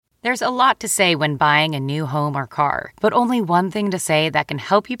There's a lot to say when buying a new home or car, but only one thing to say that can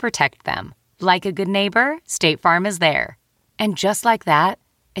help you protect them. Like a good neighbor, State Farm is there. And just like that,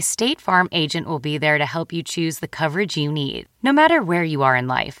 a State Farm agent will be there to help you choose the coverage you need, no matter where you are in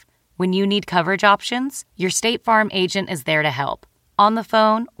life. When you need coverage options, your State Farm agent is there to help, on the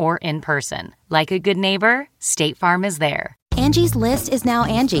phone or in person. Like a good neighbor, State Farm is there. Angie's List is now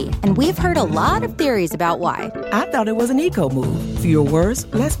Angie, and we've heard a lot of theories about why. I thought it was an eco move. Fewer words,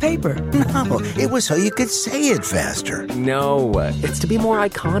 less paper. No, it was so you could say it faster. No, it's to be more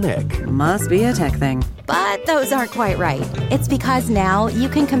iconic. Must be a tech thing. But those aren't quite right. It's because now you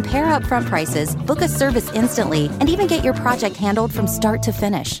can compare upfront prices, book a service instantly, and even get your project handled from start to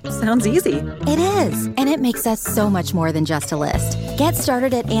finish. Sounds easy. It is, and it makes us so much more than just a list. Get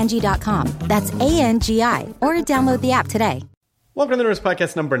started at Angie.com. That's ANGI, or download the app today. Welcome to the Nerdist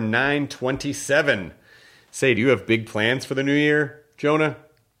Podcast number 927. Say, do you have big plans for the new year, Jonah?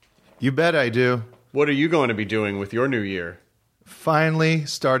 You bet I do. What are you going to be doing with your new year? Finally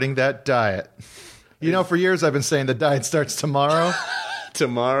starting that diet. You know, for years I've been saying the diet starts tomorrow.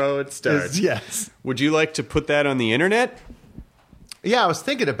 Tomorrow it starts. Yes. Would you like to put that on the internet? Yeah, I was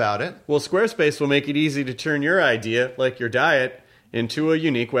thinking about it. Well, Squarespace will make it easy to turn your idea, like your diet, into a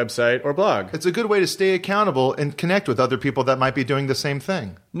unique website or blog. It's a good way to stay accountable and connect with other people that might be doing the same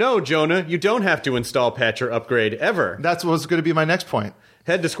thing. No, Jonah, you don't have to install, patch, or upgrade ever. That's what's going to be my next point.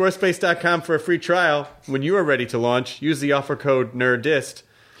 Head to squarespace.com for a free trial. When you are ready to launch, use the offer code NERDIST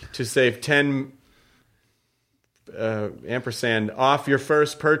to save 10 ampersand off your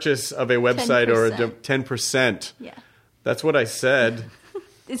first purchase of a website 10%. Or a 10%. Yeah. That's what I said.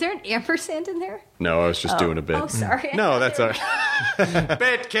 Is there an ampersand in there? No, I was just doing a bit. Oh, sorry. No, that's all right.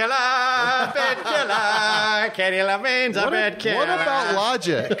 Bit killer, Katie Levine's a bit killer. What about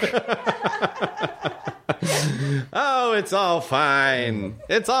logic? Oh, it's all fine.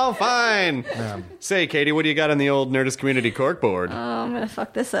 It's all fine. Say, Katie, what do you got on the old Nerdist Community corkboard? Oh, I'm going to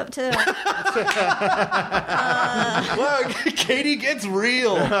fuck this up, too. Look, Katie gets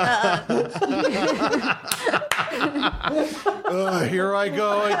real. Here I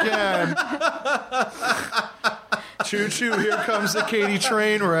go again. Choo-choo, here comes the Katie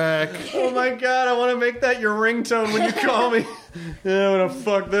train wreck. Oh, my God, I want to make that your ringtone when you call me. Yeah, I'm going to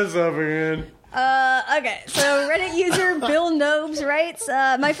fuck this up again. Okay, so Reddit user Bill Nobes writes,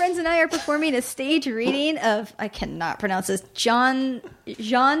 my friends and I are performing a stage reading of, I cannot pronounce this, Jean,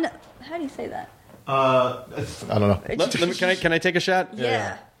 how do you say that? I don't know. Can I take a shot?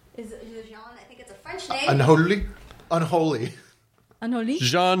 Yeah. Is it Jean? I think it's a French name. Unholy.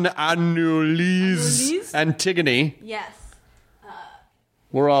 Jean Anouilh's Antigone. Yes.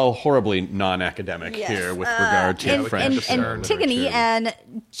 We're all horribly non-academic here with regard to French. Antigone, and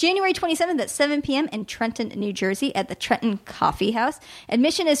January 27th at 7 p.m. in Trenton, New Jersey at the Trenton Coffee House.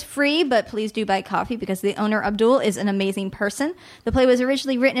 Admission is free, but please do buy coffee because the owner, Abdul, is an amazing person. The play was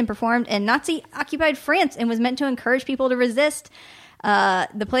originally written and performed in Nazi-occupied France and was meant to encourage people to resist.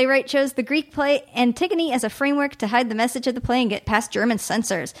 The playwright chose the Greek play Antigone as a framework to hide the message of the play and get past German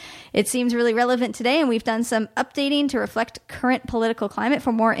censors. It seems really relevant today, and we've done some updating to reflect current political climate.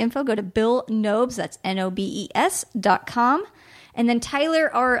 For more info, go to Bill Nobes, that's NOBES.com. And then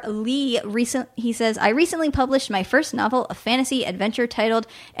Tyler R. Lee, he says, I recently published my first novel, a fantasy adventure titled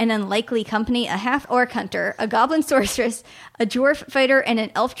An Unlikely Company. A half-orc hunter, a goblin sorceress, a dwarf fighter, and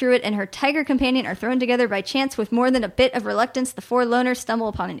an elf druid and her tiger companion are thrown together by chance. With more than a bit of reluctance, the four loners stumble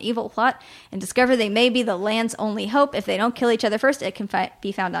upon an evil plot and discover they may be the land's only hope. If they don't kill each other first, it can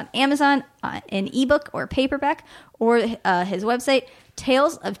be found on Amazon, in ebook or paperback, or his website,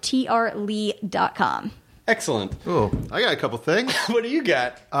 talesoftrlee.com. Excellent. Oh, I got a couple things. What do you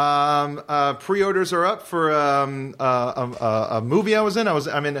got? Pre-orders are up for a movie I was in.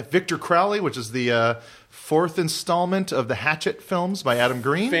 I'm in Victor Crowley, which is the fourth installment of the Hatchet films by Adam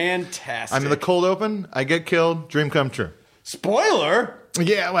Green. Fantastic. I'm in the cold open. I get killed. Dream come true. Spoiler?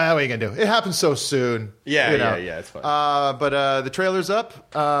 Yeah, well, what are you going to do? It happens so soon. Yeah, it's fine. But the trailer's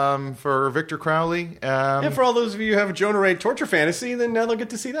up for Victor Crowley. And for all those of you who have a Jonah Ray torture fantasy, then now they'll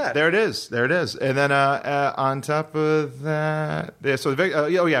get to see that. There it is. And then on top of that,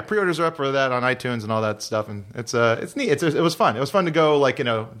 pre-orders are up for that on iTunes and all that stuff. And it's neat. It was fun. It was fun to go, did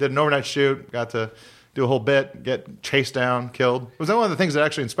an overnight shoot, got to do a whole bit, get chased down, killed. It was one of the things that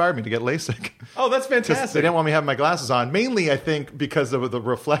actually inspired me to get LASIK. Oh, that's fantastic. They didn't want me having my glasses on, mainly, I think, because of the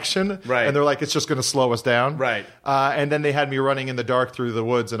reflection. Right. And they're like, it's just going to slow us down. Right. And then they had me running in the dark through the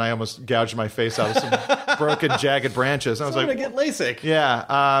woods, and I almost gouged my face out of some broken, jagged branches. And I was like, I'm going to get LASIK. Yeah.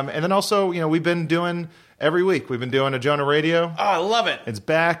 And then also, we've been doing... Every week, we've been doing a Jonah Radio. Oh, I love it. It's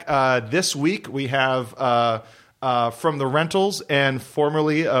back. This week, we have from the Rentals and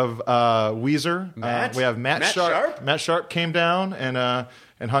formerly of Weezer. We have Matt Sharp. Matt Sharp came down and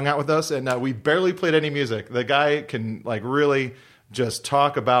hung out with us, and we barely played any music. The guy can really just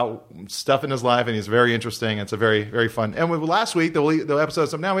talk about stuff in his life, and he's very interesting. It's a very, very fun. And last week, the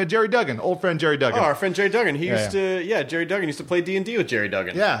episode now, we had Jerry Duggan, old friend Jerry Duggan. Oh, our friend Jerry Duggan. Jerry Duggan used to play D&D with Jerry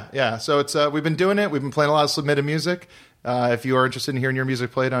Duggan. Yeah. So it's we've been doing it. We've been playing a lot of submitted music. If you are interested in hearing your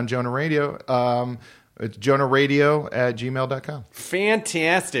music played on Jonah Radio, it's jonahradio@gmail.com.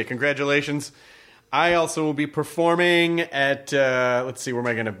 Fantastic. Congratulations. I also will be performing at, let's see, where am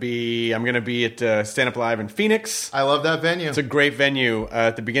I going to be? I'm going to be at Stand Up Live in Phoenix. I love that venue. It's a great venue.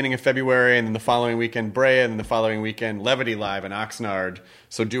 At the beginning of February, and then the following weekend, Brea, and then the following weekend, Levity Live in Oxnard.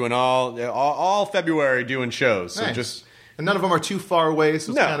 So doing all February doing shows. So nice. And none of them are too far away,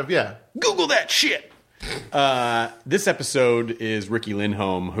 so it's Google that shit. This episode is Riki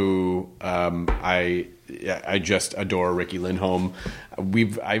Lindhome, who I just adore. Riki Lindhome.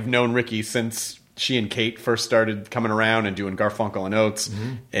 I've known Riki since she and Kate first started coming around and doing Garfunkel and Oates,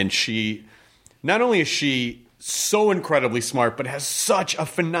 and she not only is she so incredibly smart, but has such a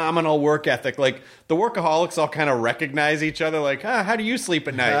phenomenal work ethic. Like the workaholics all kind of recognize each other. Like, how do you sleep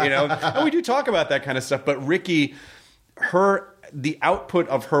at night? And we do talk about that kind of stuff. But Riki, the output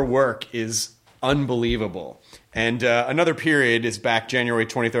of her work is unbelievable. And Another Period is back January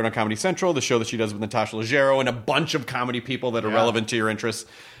 23rd on Comedy Central, the show that she does with Natasha Leggero and a bunch of comedy people that are relevant to your interests,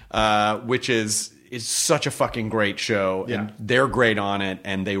 which is such a fucking great show. Yeah. And they're great on it,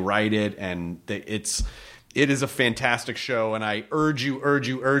 and they write it, and it is a fantastic show, and I urge you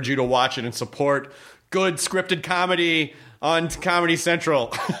to watch it and support good scripted comedy on Comedy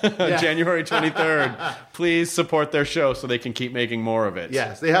Central January 23rd. Please support their show so they can keep making more of it.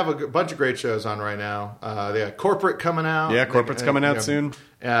 Yes, they have a bunch of great shows on right now. They got Corporate coming out. Yeah, Corporate's coming out soon.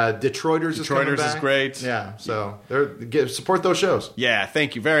 Detroiters is coming back. Is great. Yeah, so support those shows. Yeah,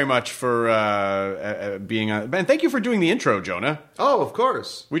 thank you very much for being on. And thank you for doing the intro, Jonah. Oh, of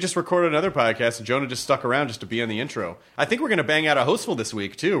course. We just recorded another podcast, and Jonah just stuck around just to be on the intro. I think we're going to bang out a hostful this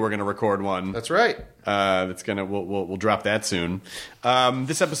week, too. We're going to record one. That's right. We'll drop that soon.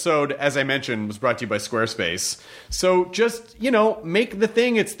 This episode, as I mentioned, was brought to you by Squarespace. So just, make the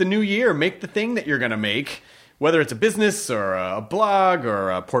thing. It's the new year. Make the thing that you're going to make. Whether it's a business or a blog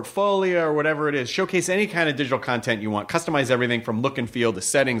or a portfolio or whatever it is, showcase any kind of digital content you want. Customize everything from look and feel to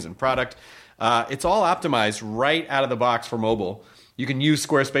settings and product. It's all optimized right out of the box for mobile. You can use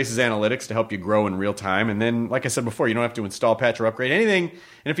Squarespace's analytics to help you grow in real time. And then, like I said before, you don't have to install, patch, or upgrade anything.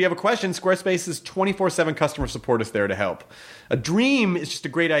 And if you have a question, Squarespace's 24/7 customer support is there to help. A dream is just a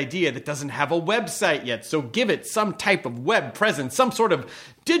great idea that doesn't have a website yet. So give it some type of web presence, some sort of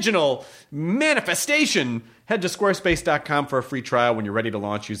digital manifestation. Head to squarespace.com for a free trial. When you're ready to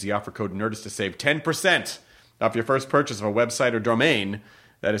launch, use the offer code NERDIST to save 10% off your first purchase of a website or domain.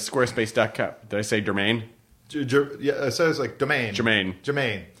 That is squarespace.com. Did I say domain? Yeah, it says like domain. Jermaine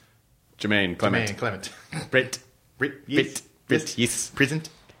Clement. Brit. Yes. Present.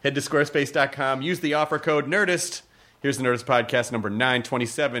 Head to squarespace.com. Use the offer code NERDIST. Here's the Nerdist Podcast number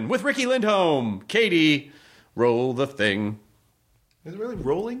 927 with Riki Lindhome. Katie, roll the thing. Is it really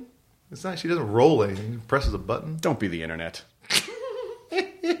rolling? It's not. She doesn't roll anything. She presses a button. Don't be the internet.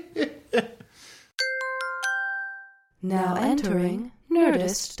 Now entering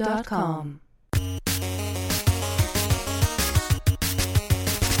Nerdist.com.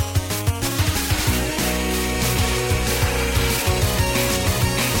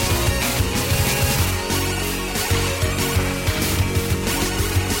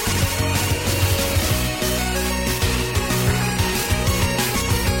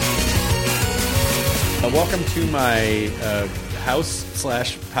 Welcome to my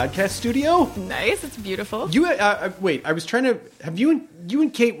house/podcast studio. Nice, it's beautiful. You wait. I was trying to have you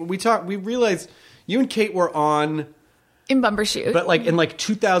and Kate. We talked. We realized you and Kate were on in Bumbershoot, but like in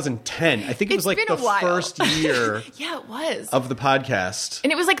 2010. I think it was like the first year. Yeah, it was of the podcast,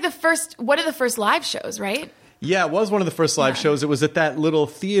 and it was like one of the first live shows, right? Yeah, it was one of the first live shows. It was at that little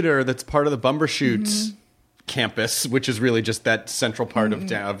theater that's part of the Bumbershoot campus, which is really just that central part of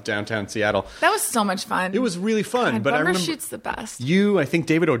downtown Seattle. That was so much fun. It was really fun. God, but I remember Bumbershoot's the best. I think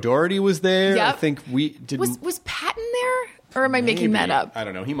David O'Doherty was there. Yep. I think we did. Was Patton there, or am I making that up? I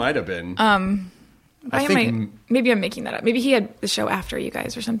don't know. He might have been. Maybe I'm making that up. Maybe he had the show after you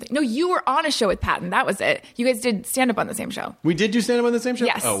guys or something. No, you were on a show with Patton. That was it. You guys did stand up on the same show. We did do stand up on the same show?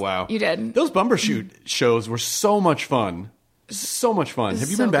 Yes. Oh, wow. You did. Those Bumbershoot shows were so much fun. So much fun. Have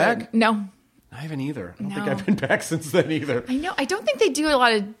you been back? No. I haven't either. I don't think I've been back since then either. I know. I don't think they do a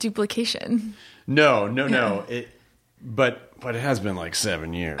lot of duplication. No. But it has been like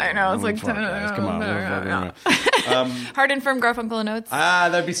 7 years. I know. It's like, come on. Hard and Firm, Garfunkel and Oates.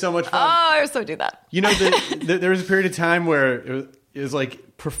 That'd be so much fun. Oh, I so do that. You know, there was a period of time where it was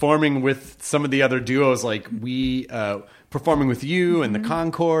like performing with some of the other duos, like we performing with you and the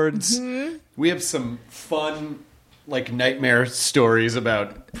Concords. Mm-hmm. We have some fun, like, nightmare stories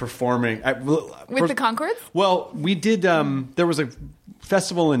about performing with the Concords. Well, we did. There was a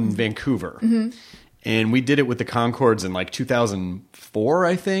festival in Vancouver, and we did it with the Concords in like 2004,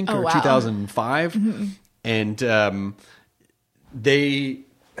 I think, or 2005, and they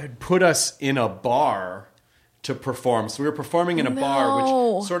had put us in a bar to perform. So we were performing in a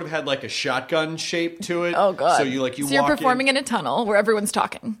bar, which sort of had like a shotgun shape to it. Oh God! So you're walk performing in a tunnel where everyone's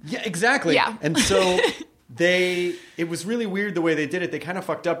talking. Yeah, exactly. Yeah, and so. It was really weird the way they did it. They kind of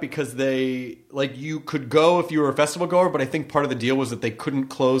fucked up because you could go if you were a festival goer, but I think part of the deal was that they couldn't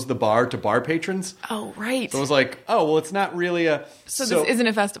close the bar to bar patrons. Oh, right. So it was like, oh, well, it's not really So this isn't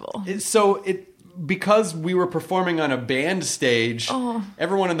a festival. Because we were performing on a band stage,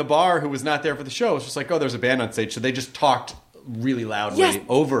 everyone in the bar who was not there for the show was just like, oh, there's a band on stage. So they just talked really loudly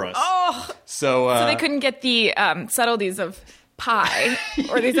over us. Oh. So they couldn't get the subtleties of Pie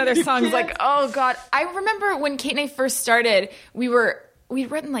or these other songs. Like, oh God, I remember when Kate and I first started,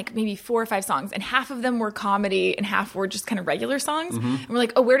 we'd written like maybe 4 or 5 songs, and half of them were comedy and half were just kind of regular songs. And we're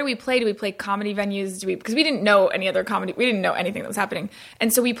like, oh, where do we play? Do we play comedy venues? Because we didn't know any other comedy. We didn't know anything that was happening.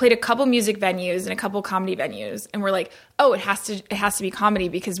 And so we played a couple music venues and a couple comedy venues, and we're like, oh, it has to be comedy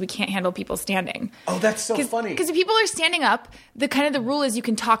because we can't handle people standing. Oh, that's so funny. Because if people are standing up, the rule is you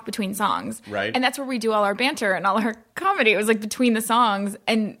can talk between songs. Right. And that's where we do all our banter and all our comedy. It was like between the songs,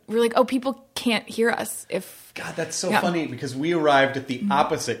 and we're like, oh, people can't hear us if... God, that's so funny because we arrived at the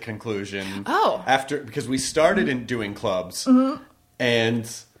opposite conclusion. Because we started in doing clubs,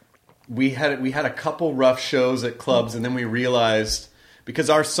 and we had a couple rough shows at clubs, and then we realized because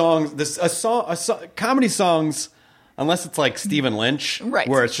our songs, comedy songs, unless it's like Stephen Lynch,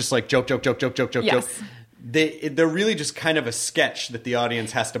 where it's just like joke, they're really just kind of a sketch that the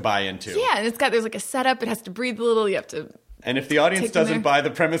audience has to buy into. Yeah, and there's like a setup. It has to breathe a little. You have to. And if the audience doesn't buy the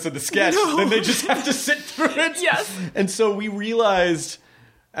premise of the sketch, then they just have to sit through it. Yes. And so we realized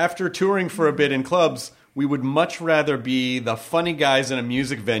after touring for a bit in clubs, we would much rather be the funny guys in a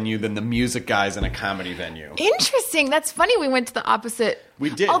music venue than the music guys in a comedy venue. Interesting. That's funny. We went to the opposite.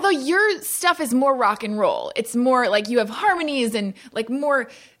 We did. Although your stuff is more rock and roll. It's more like you have harmonies and like more...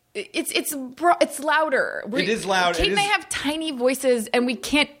 It's louder. It is loud. Kate and I have tiny voices, and we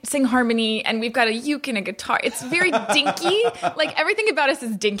can't sing harmony, and we've got a uke and a guitar. It's very dinky. Like, everything about us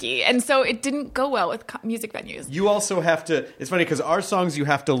is dinky, and so it didn't go well with music venues. You also have to... It's funny, because our songs you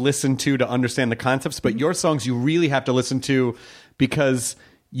have to listen to understand the concepts, but your songs you really have to listen to because...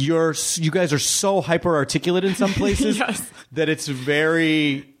 You guys are so hyper articulate in some places that it's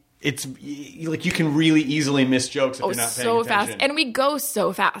very... It's like you can really easily miss jokes if you're not paying attention. Fast. And we go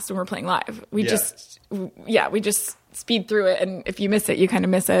so fast when we're playing live. We just speed through it. And if you miss it, you kind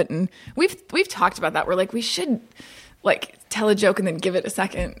of miss it. And we've talked about that. We're like, we should like tell a joke and then give it a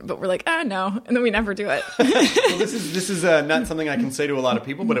second. But we're like, no. And then we never do it. Well, this is not something I can say to a lot of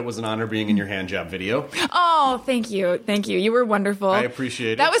people, but it was an honor being in your hand job video. Oh, thank you. Thank you. You were wonderful. I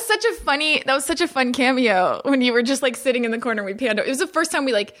appreciate it. That was such a fun cameo when you were just like sitting in the corner. We panned. It was the first time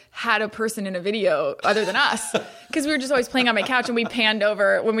we like had a person in a video other than us because we were just always playing on my couch, and we panned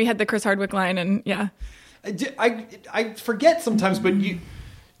over when we had the Chris Hardwick line. And yeah, I forget sometimes, but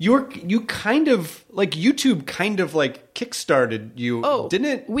you kind of like YouTube kind of like kickstarted you, didn't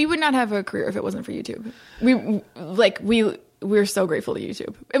it? We would not have a career if it wasn't for YouTube. We're so grateful to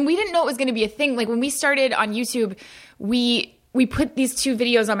YouTube, and we didn't know it was going to be a thing. Like when we started on YouTube, we put these 2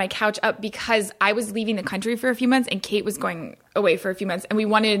 videos on my couch up because I was leaving the country for a few months and Kate was going away for a few months, and we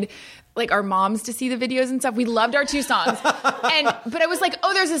wanted like our moms to see the videos and stuff. We loved our 2 songs, but I was like,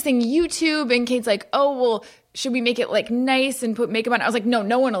 oh, there's this thing YouTube, and Kate's like, oh well, should we make it like nice and put makeup on? I was like,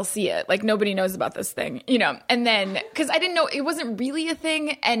 no one will see it. Like nobody knows about this thing, you know? And then, cause I didn't know it wasn't really a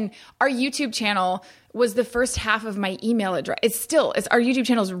thing. And our YouTube channel was the first half of my email address. It's our YouTube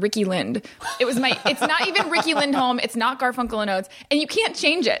channel is Riki Lind. It's not even Riki Lindhome. It's not Garfunkel and Oates, and you can't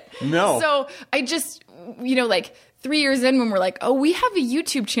change it. No. So I just, like 3 years in when we're like, oh, we have a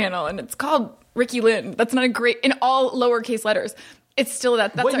YouTube channel and it's called Riki Lind. That's not a great, in all lowercase letters. It's still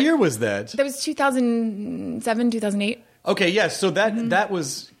that. That's what year was that? That was 2007, 2008. Okay, yes. So that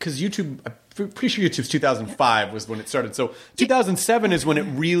was because YouTube. I'm pretty sure YouTube's 2005 was when it started. So 2007 is when it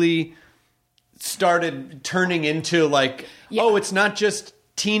really started turning into like, it's not just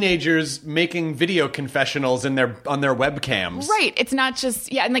teenagers making video confessionals on their webcams. Right. It's not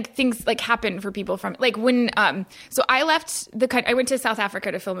just, and like things like happen for people from like when, so I left I went to South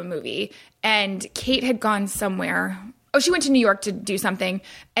Africa to film a movie, and Kate had gone somewhere. Oh, she went to New York to do something.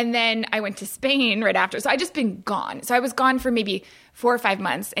 And then I went to Spain right after. So I just been gone. So I was gone for maybe 4 or 5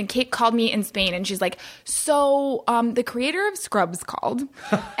 months. And Kate called me in Spain, and she's like, so the creator of Scrubs called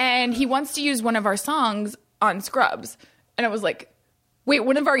and he wants to use one of our songs on Scrubs. And I was like, wait,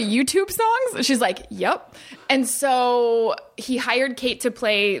 one of our YouTube songs? She's like, yep. And so he hired Kate to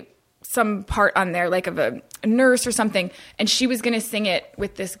play some part on there, like of a nurse or something. And she was going to sing it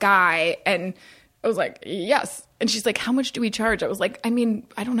with this guy. And I was like, yes. And she's like, how much do we charge? I was like, I mean,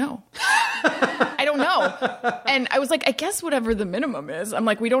 I don't know. I don't know. And I was like, I guess whatever the minimum is. I'm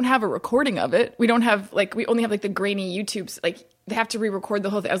like, we don't have a recording of it. We don't have we only have like the grainy YouTubes. Like they have to re-record the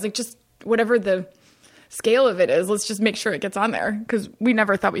whole thing. I was like, just whatever the scale of it is, let's just make sure it gets on there, because we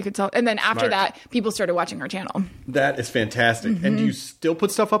never thought we could tell. And then after that, people started watching our channel. That is fantastic. And do you still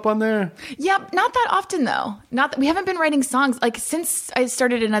put stuff up on there? Yeah, not that often though. Not that we haven't been writing songs like since I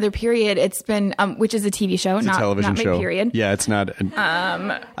started Another Period. It's been which is a TV show, it's not a television not show. Period. Yeah, it's not.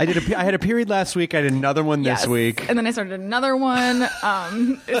 I had a period last week. I did another one this week, and then I started another one.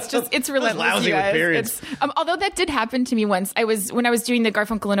 It's relentless. Lousy you guys. with periods. Although that did happen to me once. When I was doing the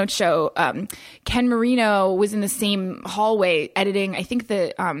Garfunkel and Oates show. Ken Marino was in the same hallway editing, I think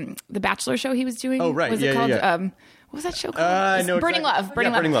the Bachelor show he was doing. Oh, right. Was it called? What was that show called? Burning Love.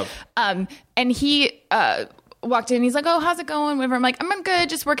 Burning Love. And he walked in. He's like, "Oh, how's it going?" Whatever. I'm like, "I'm good.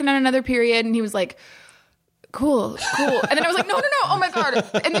 Just working on Another Period." And he was like, Cool. And then I was like, no. Oh my God.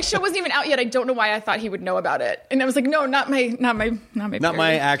 And the show wasn't even out yet. I don't know why I thought he would know about it. And I was like, no, not my period. Not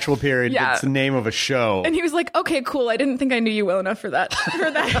my actual period. Yeah. It's the name of a show. And he was like, okay, cool. I didn't think I knew you well enough for that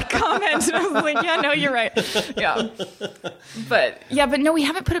comment. And I was like, yeah, no, you're right. Yeah. But no, we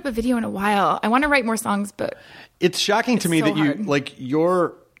haven't put up a video in a while. I want to write more songs, but it's shocking to me so that you hard. like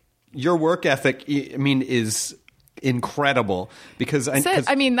your work ethic, I mean, is incredible, because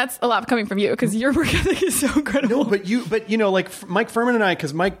I mean that's a lot coming from you, because your work ethic is so incredible. No, but you know, like Mike Furman and I,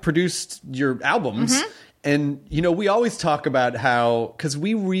 because Mike produced your albums, and you know, we always talk about how, because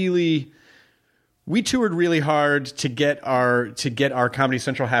we toured really hard to get our Comedy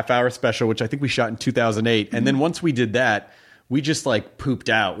Central half hour special, which I think we shot in 2008, and then once we did that, we just like pooped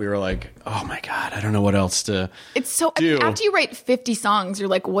out. We were like, oh my God, I don't know what else to do. I mean, after you write 50 songs, you're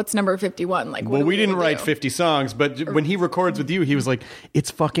like, what's number 51? Like, well, we didn't write 50 songs, but when he records with you, he was like,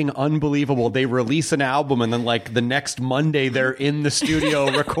 it's fucking unbelievable. They release an album and then like the next Monday they're in the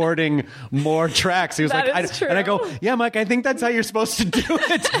studio recording more tracks. He was that like, is true. And I go, yeah, Mike, I think that's how you're supposed to do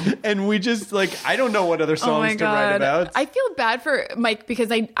it. And we just like, I don't know what other songs to write about. I feel bad for Mike,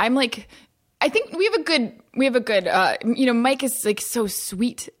 because I'm like, I think we have a good, you know, Mike is like so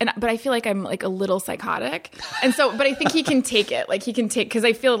sweet, but I feel like I'm like a little psychotic. And so, but I think he can take it. Like he can take, because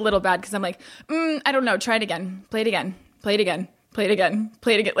I feel a little bad, because I'm like, I don't know, try it again, play it again, play it again. Play it again.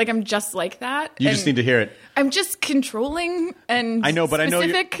 Play it again. Like I'm just like that. You just need to hear it. I'm just controlling and I know, but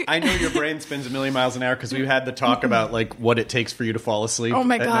specific. I know your brain spins a million miles an hour, because we've had the talk about like what it takes for you to fall asleep. Oh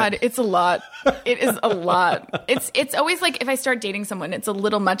my God, it's a lot. It is a lot. It's always like if I start dating someone, it's a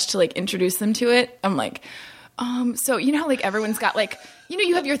little much to like introduce them to it. I'm like, so you know how like everyone's got like, you know,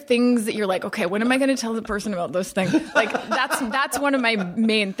 you have your things that you're like, okay, when am I going to tell the person about those things? Like that's one of my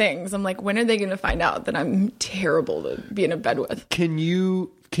main things. I'm like, when are they going to find out that I'm terrible to be in a bed with? Can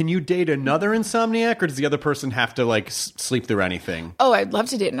you date another insomniac, or does the other person have to like sleep through anything? Oh, I'd love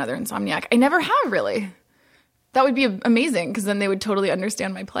to date another insomniac. I never have, really. That would be amazing, because then they would totally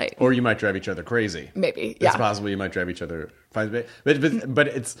understand my plight. Or you might drive each other crazy. Maybe, yeah. It's possible you might drive each other. But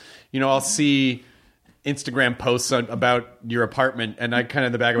it's, you know, I'll see Instagram posts about your apartment, and I kind of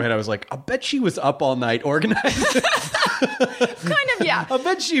in the back of my head I was like, I bet she was up all night organizing. Kind of, yeah. I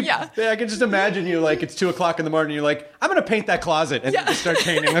bet she. Yeah. I can just imagine you like it's 2:00 in the morning. You're like, I'm gonna paint that closet, and you just start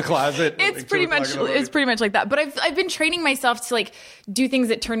painting a closet. It's pretty much like that. But I've been training myself to like do things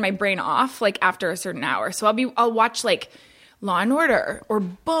that turn my brain off like after a certain hour. So I'll watch like Law and Order or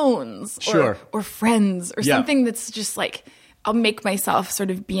Bones or Friends or something that's just like I'll make myself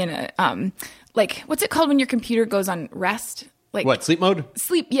sort of be in a like what's it called when your computer goes on rest? Like what, sleep mode?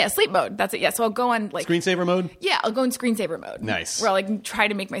 Sleep mode. That's it. Yeah. So I'll go on like screensaver mode. Yeah, I'll go in screensaver mode. Nice. Where I'll like try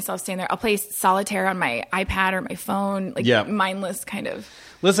to make myself stand there. I'll play solitaire on my iPad or my phone, like mindless kind of.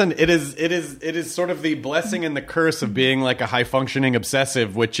 Listen, it is sort of the blessing and the curse of being like a high functioning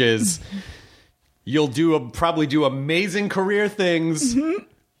obsessive, which is you'll probably do amazing career things.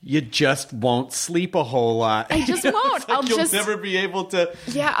 you just won't sleep a whole lot. I just won't. You'll never be able to.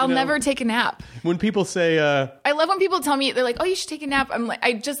 Yeah, I'll never take a nap. When people say, I love when people tell me, they're like, oh, you should take a nap. I'm like,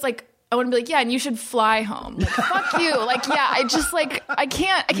 I want to be like, yeah, and you should fly home. Like, fuck you. Like, yeah, I just like, I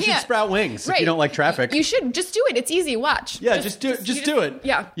can't. You should sprout wings if you don't like traffic. You should just do it. It's easy. Watch. Yeah, just do it.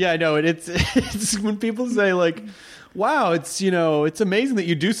 Yeah. Yeah, I know. It's when people say like, wow, it's amazing that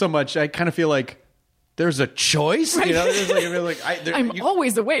you do so much. I kind of feel like there's a choice. Right. I'm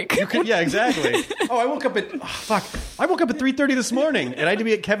always awake. Yeah, exactly. I woke up at 3:30 this morning, and I had to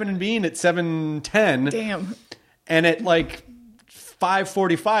be at Kevin and Bean at 7:10. Damn. And at like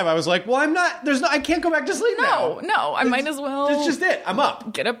 5:45, I was like, well, I can't go back to sleep now. No, I might as well. That's just it. I'm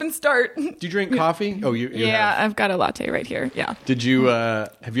up. Get up and start. Do you drink coffee? Oh, you yeah, I've got a latte right here. Yeah. Did you,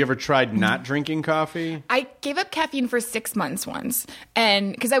 have you ever tried not drinking coffee? I gave up caffeine for 6 months once.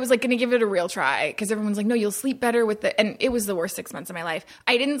 And because I was like going to give it a real try. Because everyone's like, no, you'll sleep better with it. And it was the worst 6 months of my life.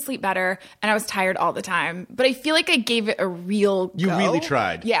 I didn't sleep better and I was tired all the time. But I feel like I gave it a real go. You really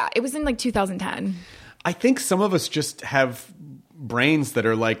tried. Yeah. It was in like 2010. I think some of us just have brains that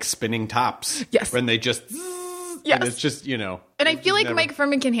are like spinning tops. Yes. When they just... Yes. And it's just, And I feel like Mike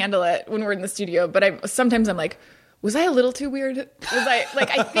Furman can handle it when we're in the studio. But sometimes I'm like, was I a little too weird? Was I...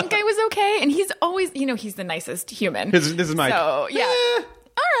 Like, I think I was okay. And he's always... he's the nicest human. This is Mike. So, yeah. All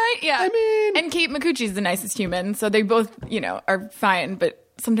right, yeah. I mean... And Kate McCucci's the nicest human. So they both, are fine. But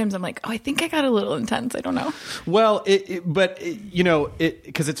sometimes I'm like, oh, I think I got a little intense. I don't know. Well,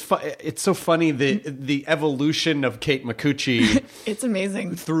 because it's so funny the evolution of Kate McCucci. It's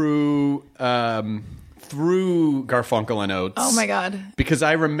amazing through Garfunkel and Oates. Oh my God! Because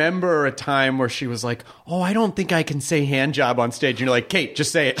I remember a time where she was like, "Oh, I don't think I can say hand job on stage," and you're like, "Kate,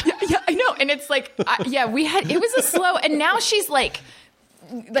 just say it." Yeah, I know. And it's like, it was a slow, and now she's like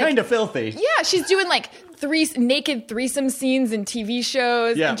kind of filthy. Yeah, she's doing like naked threesome scenes in TV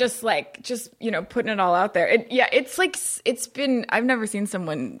shows and just putting it all out there. It's been, I've never seen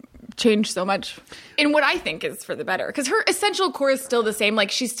someone change so much in what I think is for the better. Because her essential core is still the same.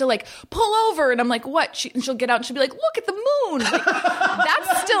 Like, she's still like, pull over. And I'm like, what? And she'll get out and she'll be like, look at the moon. Like,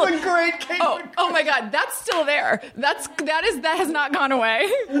 that's still a great Kate McCucci. Oh my God, that's still there. That has not gone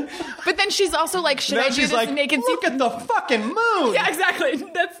away. But then she's also like, should I do this naked scene? Look at the fucking moon. Yeah, exactly.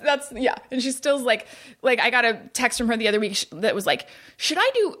 That's yeah. And she's still like I got a text from her the other week that was like, should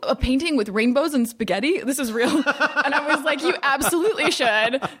I do a painting with rainbows and spaghetti? This is real. And I was like, you absolutely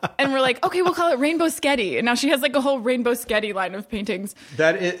should. And we're like, okay, we'll call it Rainbow Sketty. And now she has like a whole Rainbow Sketty line of paintings.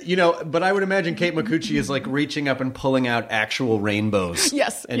 That is, but I would imagine Kate McCucci is like reaching up and pulling out actual rainbows.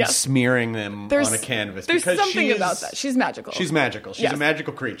 Yes. And smearing them on a canvas. There's something about that. She's magical. She's magical. She's a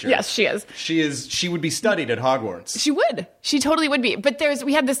magical creature. Yes, she is. She would be studied at Hogwarts. She would. She totally would be. But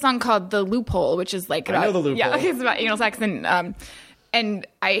we had this song called The Loophole, which is like about, I know The Loophole. Yeah, it's about anal sex. And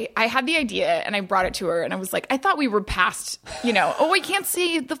I had the idea and I brought it to her and I was like, I thought we were past, we can't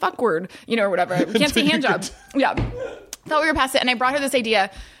say the fuck word, or whatever. We can't say hand job. Yeah. Thought we were past it. And I brought her this idea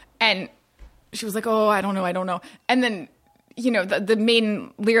and she was like, oh, I don't know. And then, the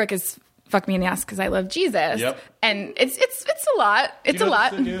main lyric is fuck me in the ass because I love Jesus. Yep. And it's a lot. It's a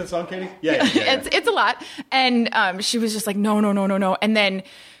lot. Do you know the song, Katie? Yeah. It's a lot. And she was just like, no. And then,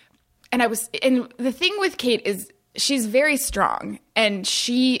 and the thing with Kate is, she's very strong and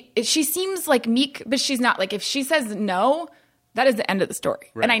she seems like meek, but she's not. Like, if she says no, that is the end of the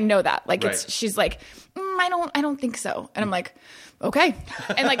story. Right. And I know that. Like, she's like, I don't think so. And I'm like, okay.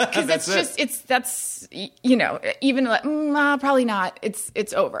 And like, cause even like, probably not.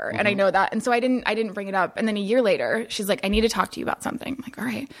 It's over. Mm-hmm. And I know that. And so I didn't bring it up. And then a year later, she's like, I need to talk to you about something. I'm like, all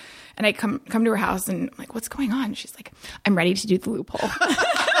right. And I come to her house and I'm like, what's going on? And she's like, I'm ready to do the loophole.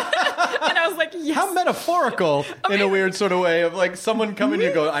 And I was like, yes. How metaphorical in a weird sort of way of like someone coming to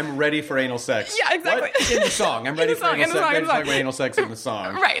you go, I'm ready for anal sex. Yeah, exactly. What? In the song. I'm ready for anal sex. I'm ready for anal sex in the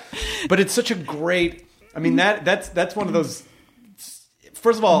song. Right. But it's such a great, that's one of those,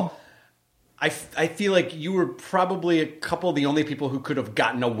 first of all, I feel like you were probably a couple of the only people who could have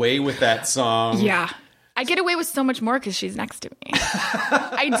gotten away with that song. Yeah. I get away with so much more because she's next to me.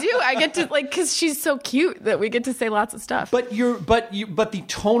 I do. I get to because she's so cute that we get to say lots of stuff. But the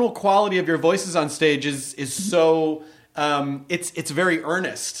tonal quality of your voices on stage is so it's very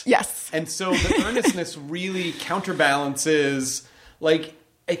earnest. Yes. And so the earnestness really counterbalances. Like,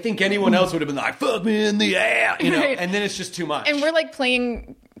 I think anyone else would have been like, "Fuck me in the air," Right. And then it's just too much. And we're like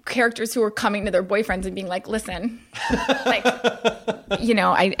playing characters who are coming to their boyfriends and being like, listen, like,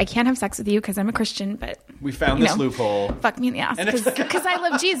 I can't have sex with you because I'm a Christian, but We found this loophole. Fuck me in the ass because I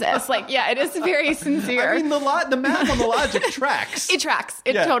love Jesus. Like, yeah, it is very sincere. I mean, the math on the logic tracks. It tracks.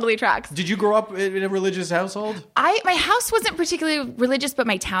 It totally tracks. Did you grow up in a religious household? My house wasn't particularly religious, but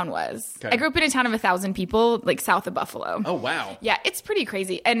my town was. Okay. I grew up in a town of 1,000 people, like south of Buffalo. Oh, wow. Yeah, it's pretty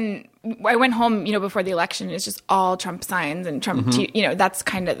crazy. And I went home, before the election. It's just all Trump signs and Trump. That's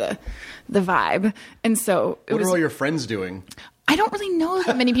kind of the vibe. And so, what are all your friends doing? I don't really know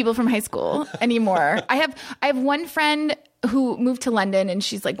that many people from high school anymore. I have one friend who moved to London and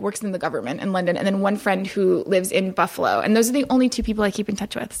she's like works in the government in London, and then one friend who lives in Buffalo, and those are the only two people I keep in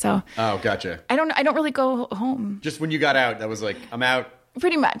touch with. So gotcha. I don't really go home. Just when you got out, that was like, I'm out.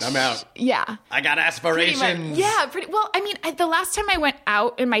 Pretty much. I'm out. Yeah. I got aspirations. Yeah. Well, I mean, the last time I went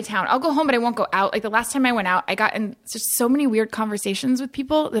out in my town, I'll go home, but I won't go out. Like the last time I went out, I got in just so many weird conversations with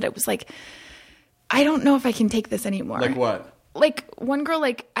people that it was like, I don't know if I can take this anymore. Like what? Like one girl,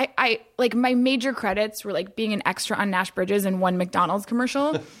 like I like my major credits were like being an extra on Nash Bridges in one McDonald's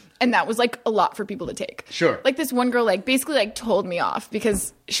commercial. And that was like a lot for people to take. Sure. Like this one girl like basically like told me off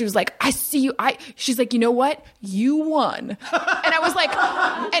because she was like, I see you. She's like, you know what? You won. And I was like,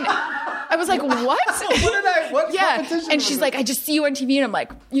 what? What competition? And she's like, I just see you on TV. And I'm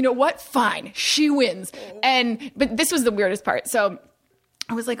like, you know what? Fine. She wins. But this was the weirdest part. So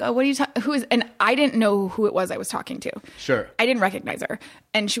I was like, oh, what are you talking? Who is? And I didn't know who it was I was talking to. Sure. I didn't recognize her.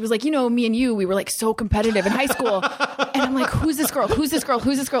 And she was like, me and you, we were like so competitive in high school. And I'm like, who's this girl? Who's this girl?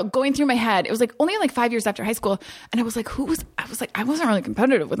 Who's this girl? Going through my head. It was like only like 5 years after high school. And I was like, I wasn't really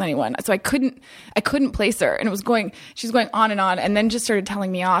competitive with anyone. So I couldn't place her. And she's going on, and then just started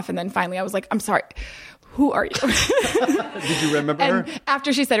telling me off. And then finally I was like, I'm sorry. Who are you? Did you remember her?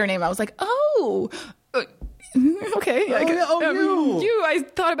 After she said her name, I was like, okay. You. I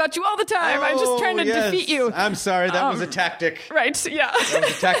thought about you all the time. I'm just trying to defeat you. I'm sorry. That was a tactic. Right. Yeah. That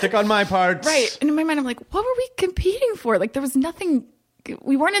was a tactic on my part. Right. And in my mind, I'm like, what were we competing for? Like, there was nothing.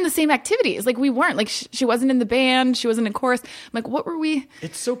 We weren't in the same activities. Like, we weren't. Like, she wasn't in the band. She wasn't in chorus. I'm like, what were we?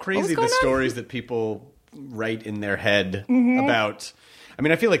 It's so crazy the stories that people write in their head about. I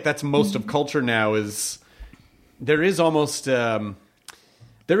mean, I feel like that's most of culture now is there is almost a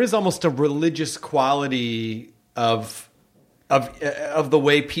religious quality of the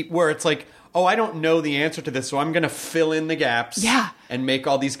way people, where it's like, oh, I don't know the answer to this, so I'm going to fill in the gaps and make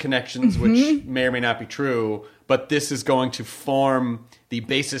all these connections, which may or may not be true, but this is going to form the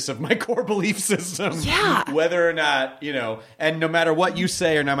basis of my core belief system. Yeah. Whether or not, and no matter what you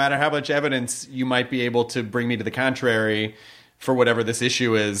say or no matter how much evidence you might be able to bring me to the contrary for whatever this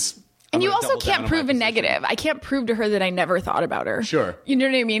issue is. And you also can't prove a negative. I can't prove to her that I never thought about her. Sure. You know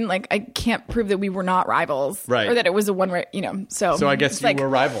what I mean? Like, I can't prove that we were not rivals. Right. Or that it was a one-way, So I guess you were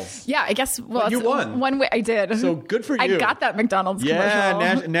rivals. Yeah, I guess. Well, you won. One way I did. So good for you. I got that McDonald's commercial.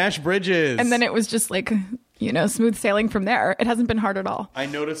 Yeah, Nash Bridges. And then it was just like, smooth sailing from there. It hasn't been hard at all. I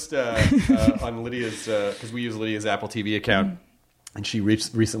noticed on Lydia's, because we use Lydia's Apple TV account, and she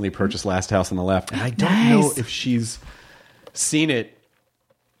recently purchased Last House on the Left. And I don't know if she's seen it.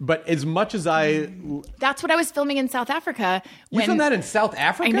 But as much as that's what I was filming in South Africa. You filmed that in South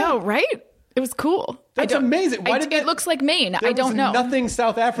Africa? I know, right? It was cool. That's amazing. It looks like Maine. I don't know. Nothing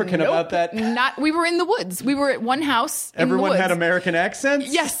South African about that. We were in the woods. We were at one house. Everyone had American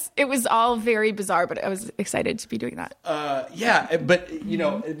accents? Yes. It was all very bizarre, but I was excited to be doing that. Yeah, but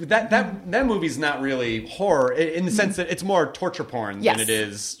that movie's not really horror in the sense that it's more torture porn than it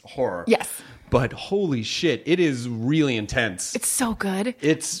is horror. Yes. But holy shit, it is really intense. It's so good.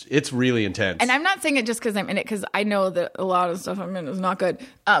 It's really intense. And I'm not saying it just because I'm in it, because I know that a lot of stuff I'm in is not good.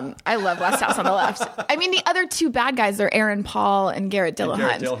 I love Last House on the Left. I mean, the other two bad guys are Aaron Paul and Garrett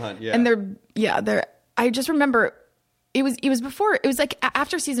Dillahunt. And I just remember it was before, it was like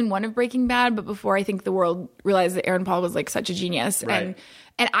after season 1 of Breaking Bad, but before I think the world realized that Aaron Paul was like such a genius. Right.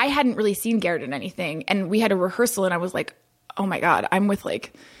 And I hadn't really seen Garrett in anything. And we had a rehearsal and I was like, oh my God, I'm with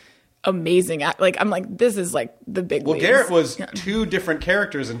like amazing. I'm like, this is like the big leagues. Garrett was 2 different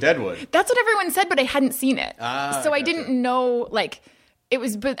characters in Deadwood. That's what everyone said, but I hadn't seen it. So I didn't know, like, it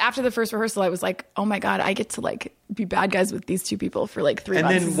was, but after the first rehearsal, I was like, oh my God, I get to like be bad guys with these 2 people for like 3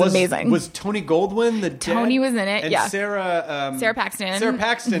 months. And then amazing. Was Tony Goldwyn the dad? Tony was in it, and Sarah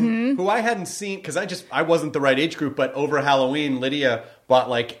Paxton, who I hadn't seen, because I wasn't the right age group, but over Halloween, Lydia bought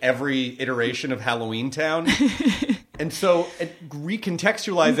like every iteration of Halloween Town. And so it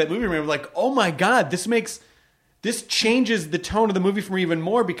recontextualized that movie. I was like, oh my God, this changes the tone of the movie for me even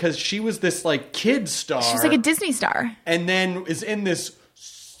more, because she was this like kid star. She was like a Disney star. And then is in this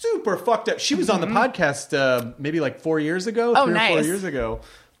super fucked up. She was on the podcast maybe like 4 years ago, 3 or 4 years ago.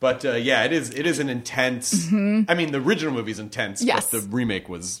 But yeah, it is an intense. I mean, the original movie's intense. Yes. But the remake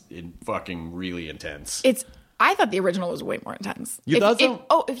was fucking really intense. I thought the original was way more intense. You thought so?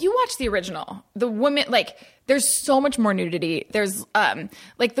 If you watch the original, the woman, like, there's so much more nudity. There's,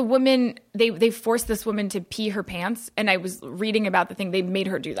 like, the woman, they forced this woman to pee her pants, and I was reading about the thing, they made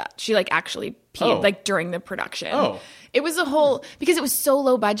her do that. She, like, actually peed, like, during the production. Oh. It was a whole, because it was so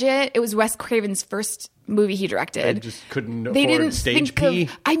low budget, it was Wes Craven's first movie he directed. They just couldn't afford stage pee?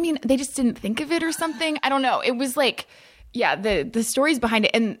 They just didn't think of it or something. I don't know. It was, like... Yeah, the stories behind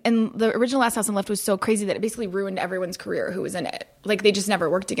it, and the original Last House on the Left was so crazy that it basically ruined everyone's career who was in it. Like, they just never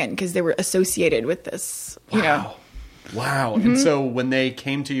worked again because they were associated with this, you know. Wow. And so when they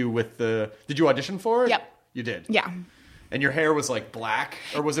came to you with did you audition for it? Yep. You did? Yeah. And your hair was like black?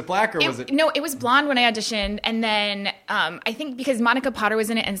 Or was it black, or was it... No, it was blonde when I auditioned, and then I think because Monica Potter was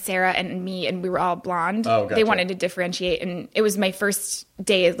in it, and Sarah and me, and we were all blonde, they wanted to differentiate, and it was my first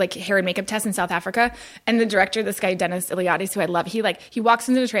day, like, hair and makeup test in South Africa, and the director, this guy, Dennis Iliadis, who I love, he walks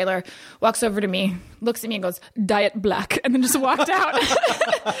into the trailer, walks over to me, looks at me and goes, "Dye it black," and then just walked out.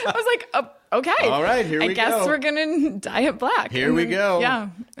 I was like, oh, okay. All right, here we go. I guess we're going to dye it black. Here we go. Yeah.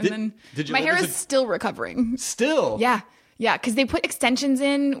 And my hair is still recovering. Still? Yeah. Yeah, because they put extensions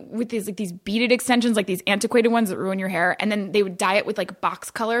in with these beaded extensions, like these antiquated ones that ruin your hair, and then they would dye it with like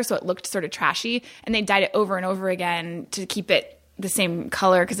box color, so it looked sort of trashy, and they dyed it over and over again to keep it the same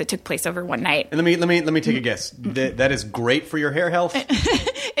color because it took place over one night. And let me take a guess. That is great for your hair health?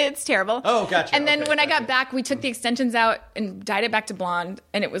 It's terrible. Oh, gotcha. And then when I got back, we took the extensions out and dyed it back to blonde,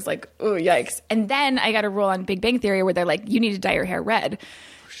 and it was like, oh, yikes. And then I got a role on Big Bang Theory where they're like, you need to dye your hair red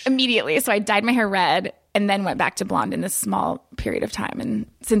immediately. So I dyed my hair red and then went back to blonde in this small period of time. And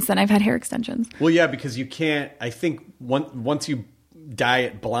since then, I've had hair extensions. Well, yeah, because you can't, I think once you dye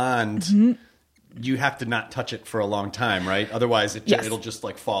it blonde, you have to not touch it for a long time, right? Otherwise, it'll just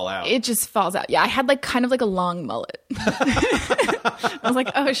like fall out. It just falls out. Yeah, I had like kind of like a long mullet. I was like,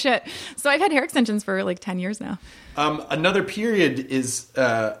 oh shit. So I've had hair extensions for like 10 years now. Another period is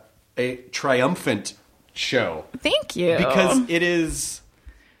a triumphant show. Thank you. Because it is,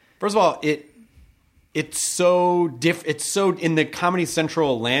 first of all, it's so it's so in the Comedy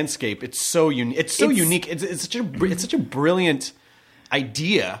Central landscape. It's so unique. It's unique. It's such a brilliant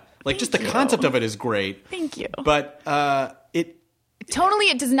idea. Like, just the concept of it is great. Thank you. But tonally,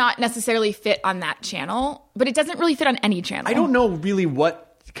 it does not necessarily fit on that channel, but it doesn't really fit on any channel. I don't know really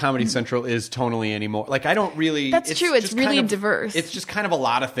what Comedy Central is tonally anymore. Like, I don't really. That's true. It's really kind of diverse. It's just kind of a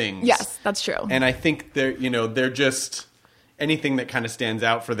lot of things. Yes, that's true. And I think they're just anything that kind of stands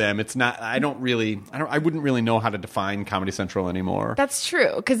out for them. It's not. I wouldn't really know how to define Comedy Central anymore. That's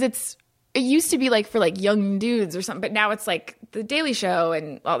true, because it used to be like for like young dudes or something, but now it's like The Daily Show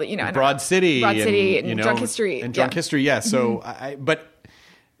and all the Broad City and Drunk History and Drunk History. Yeah. So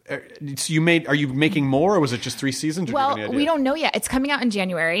so are you making more, or was it just 3 seasons? Well, we don't know yet. It's coming out in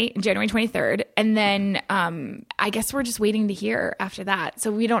January 23rd, and then I guess we're just waiting to hear after that.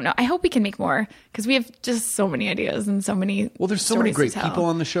 So we don't know. I hope we can make more because we have just so many ideas and so many. Well, there's so many great people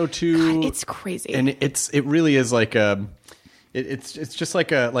on the show too. God, it's crazy, and it really is like a. It's just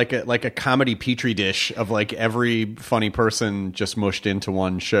like a comedy petri dish of like every funny person just mushed into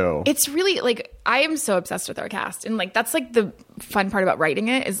one show. It's really like I am so obsessed with our cast, and like that's like the fun part about writing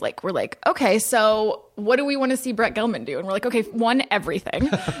it is like we're like, okay, so what do we want to see Brett Gelman do? And we're like, okay, everything.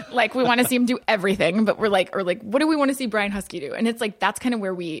 Like we want to see him do everything, but we're like, what do we want to see Brian Husky do? And it's like that's kind of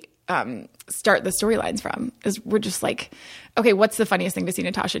where we start the storylines from. Is we're just like, okay, what's the funniest thing to see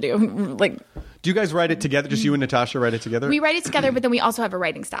Natasha do? Like, do you guys write it together? Just you and Natasha write it together? We write it together, but then we also have a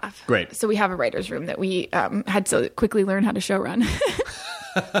writing staff. Great. So we have a writer's room that we had to quickly learn how to show run.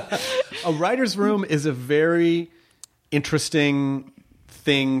 A writer's room is a very interesting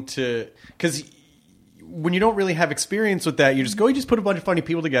thing because when you don't really have experience with that, you just put a bunch of funny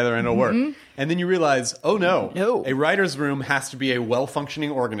people together and it'll work. And then you realize, oh no, a writer's room has to be a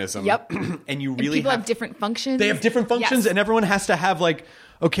well-functioning organism. Yep. And you really people have different functions. They have different functions, yes. And everyone has to have like,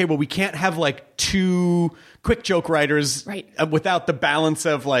 okay, well, we can't have like 2 quick joke writers without the balance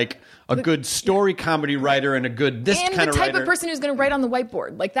of like a good story comedy writer and a good this kind of writer. And the type of person who's going to write on the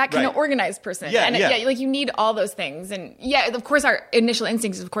whiteboard, like that kind of organized person. Yeah, and like you need all those things. And yeah, of course, our initial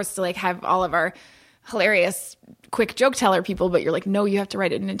instinct is, of course, to like have all of our hilarious quick joke teller people, but you're like, no, you have to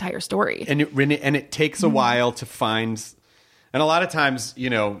write an entire story. And it takes a while to find, and a lot of times,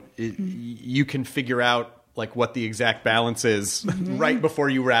 you can figure out like what the exact balance is right before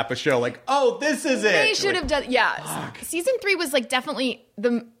you wrap a show. Like, oh, this is it. They should have done, yeah. Fuck. Season 3 was like definitely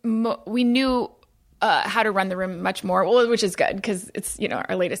we knew how to run the room much more, well, which is good because it's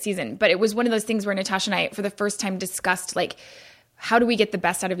our latest season. But it was one of those things where Natasha and I, for the first time, discussed like how do we get the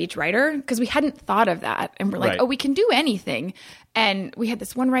best out of each writer? Because we hadn't thought of that. And we're like, Right. oh, we can do anything. And we had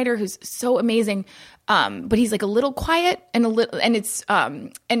this one writer who's so amazing, but he's like a little quiet and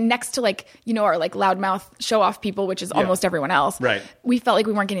and next to like, our like loudmouth show off people, which is almost everyone else. Right. We felt like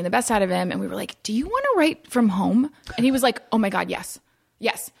we weren't getting the best out of him. And we were like, do you want to write from home? And he was like, oh my God, yes.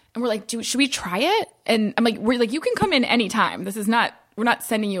 Yes. And we're like, should we try it? And I'm like, we're like, you can come in anytime. We're not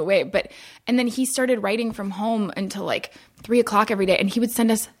sending you away. And then he started writing from home until like 3:00 every day. And he would send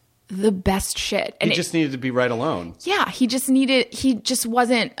us the best shit. And he just needed to be right alone. Yeah. He just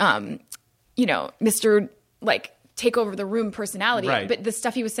wasn't, Mr. like take over the room personality. Right. But the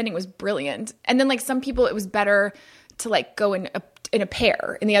stuff he was sending was brilliant. And then like some people, it was better to like go in a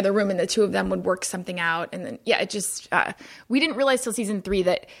pair in the other room and the two of them would work something out. And then, it just, we didn't realize till season 3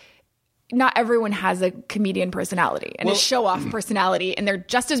 that not everyone has a comedian personality and a show-off personality, and they're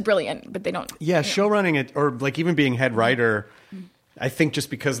just as brilliant, but they don't. Yeah, show running it, or like even being head writer, I think just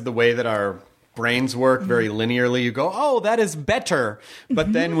because of the way that our brains work very linearly, you go, oh, that is better.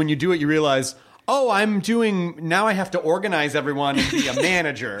 But then when you do it, you realize, oh, now I have to organize everyone and be a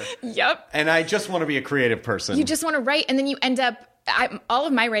manager. Yep. And I just want to be a creative person. You just want to write, and then you end up, all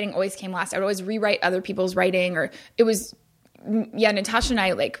of my writing always came last. I would always rewrite other people's writing, or it was, Natasha and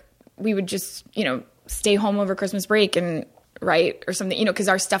I, like, we would just, stay home over Christmas break and write or something, because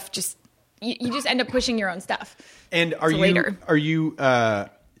our stuff just, you just end up pushing your own stuff. And how do you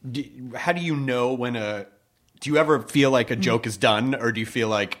know do you ever feel like a joke is done, or do you feel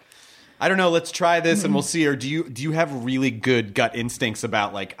like, I don't know, let's try this and we'll see, or do you have really good gut instincts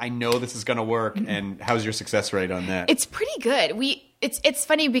about like, I know this is going to work, and how's your success rate on that? It's pretty good. It's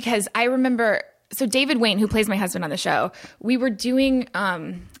funny because I remember, so David Wayne, who plays my husband on the show, we were doing,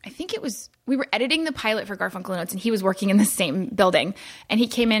 we were editing the pilot for Garfunkel and Oates, and he was working in the same building. And he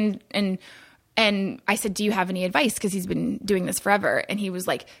came in and I said, do you have any advice? Because he's been doing this forever. And he was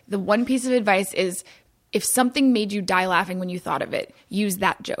like, the one piece of advice is, if something made you die laughing when you thought of it, use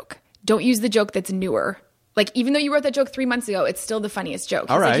that joke. Don't use the joke that's newer. Like, even though you wrote that joke 3 months ago, it's still the funniest joke.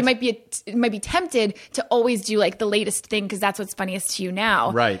 All right. Like, you might be tempted to always do like the latest thing because that's what's funniest to you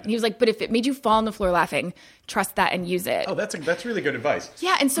now. Right. And he was like, but if it made you fall on the floor laughing, trust that and use it. Oh, that's really good advice.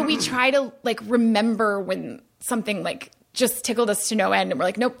 Yeah. And so we try to like remember when something like just tickled us to no end, and we're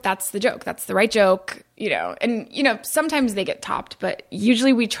like, nope, that's the joke. That's the right joke. And sometimes they get topped, but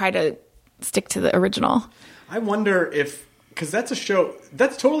usually we try to stick to the original. I wonder if, because that's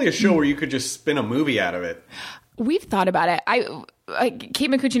totally a show where you could just spin a movie out of it. We've thought about it. Kate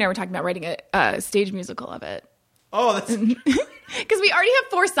McCucci and I were talking about writing a stage musical of it. Oh, that's because we already have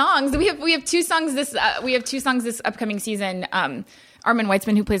 4 songs. We have 2 songs this upcoming season. Armin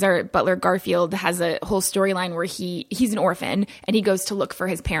Weitzman, who plays our butler Garfield, has a whole storyline where he's an orphan and he goes to look for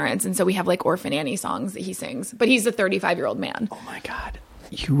his parents, and so we have like Orphan Annie songs that he sings. But he's a 35-year-old man. Oh my God,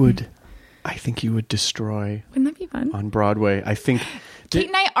 I think you would destroy. Wouldn't that be fun? On Broadway, I think. Kate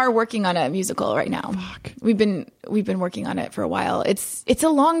and I are working on a musical right now. Fuck. We've been working on it for a while. It's a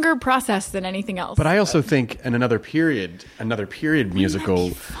longer process than anything else. But I also think another period musical,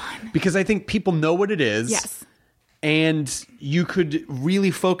 be fun? Because I think people know what it is. Yes. And you could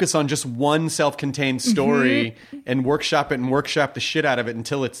really focus on just one self-contained story and workshop the shit out of it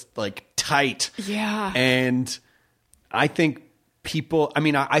until it's like tight. Yeah. And I think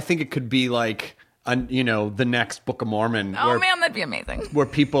I think it could be like, the next Book of Mormon. Oh, man, that'd be amazing. Where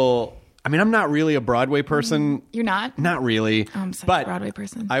people, I'm not really a Broadway person. You're not? Not really. Oh, I'm such a Broadway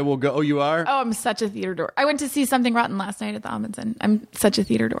person. I will go. Oh, you are? Oh, I'm such a theater dork. I went to see Something Rotten last night at the Amundsen. I'm such a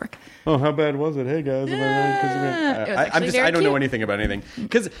theater dork. Oh, how bad was it? Hey, guys. I don't know anything about anything.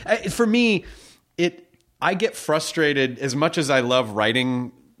 Because for me, I get frustrated as much as I love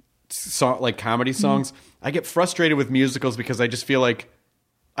writing like comedy songs. I get frustrated with musicals because I just feel like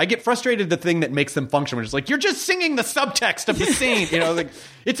I get frustrated the thing that makes them function, which is like, you're just singing the subtext of the scene. Like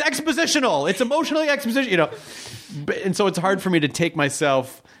it's expositional. It's emotionally expositional, and so it's hard for me to take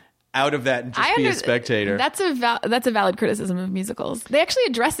myself out of that and just be a spectator. That's a valid criticism of musicals. They actually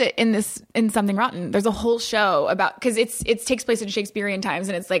address it in Something Rotten. There's a whole show about, because it takes place in Shakespearean times,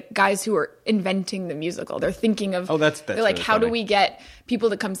 and it's like guys who are inventing the musical. They're thinking of they're like, really how funny. do we get people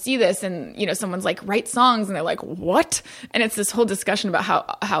to come see this? And someone's like, write songs, and they're like, what? And it's this whole discussion about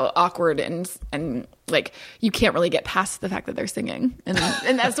how awkward and like you can't really get past the fact that they're singing, and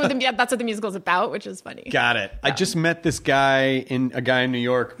that's what the musical is about, which is funny. Got it. Yeah. I just met this guy in New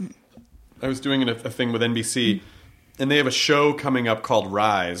York. I was doing a thing with NBC, and they have a show coming up called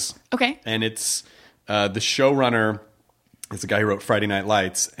Rise. Okay. And it's the showrunner is the guy who wrote Friday Night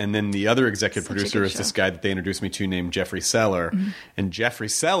Lights. And then the other executive producer is this guy that they introduced me to named Jeffrey Seller. And Jeffrey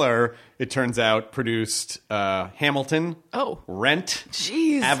Seller, it turns out, produced Hamilton, Rent,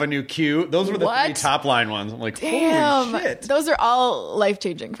 Avenue Q. Those were the 3 top line ones. I'm like, holy shit. Those are all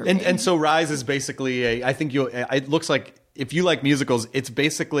life-changing for me. And so Rise is basically it looks like, if you like musicals, it's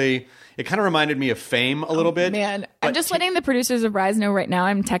basically, it kind of reminded me of Fame a little bit. Man, I'm just letting the producers of Rise know right now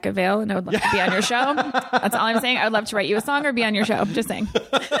I'm Tech Avail and I would love to be on your show. That's all I'm saying. I would love to write you a song or be on your show. Just saying.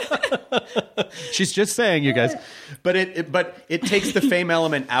 She's just saying, you guys. But it takes the Fame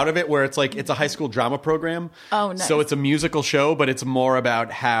element out of it, where it's like, it's a high school drama program. Oh, nice. So it's a musical show, but it's more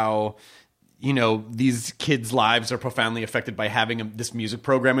about how, you know, these kids' lives are profoundly affected by having this music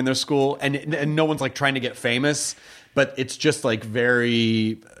program in their school. And no one's like trying to get famous, but it's just like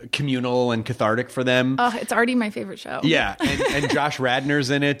very communal and cathartic for them. Oh, it's already my favorite show. Yeah. And Josh Radner's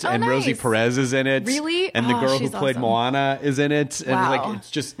in it, and nice. Rosie Perez is in it. Really? And the girl who she's played awesome. Moana is in it. And like, it's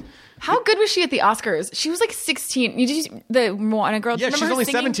just... How good was she at the Oscars? She was like 16. The Moana girl? Yeah, she's only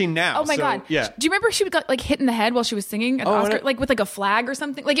 17 now. Oh my God. Yeah. Do you remember she got like hit in the head while she was singing at the Oscars? Like with like a flag or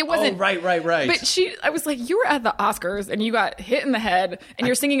something? Like it wasn't. Oh, right. But I was like, you were at the Oscars and you got hit in the head and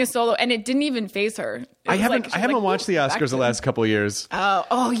you're singing a solo and it didn't even faze her. I haven't watched the Oscars the last couple of years.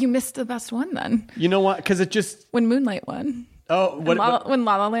 Oh, you missed the best one then. You know what? Because it just... When Moonlight won. Oh, when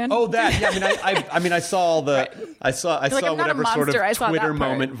La La Land. Oh, that. Yeah, I mean, I saw all the, Right. I saw I'm not a whatever sort of monster. I saw Twitter that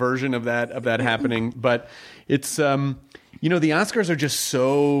part. moment version of that happening. But it's, you know, the Oscars are just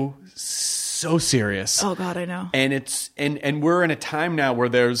so serious. Oh God, I know. And it's, and we're in a time now where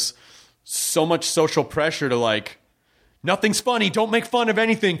there's so much social pressure to like, nothing's funny. Don't make fun of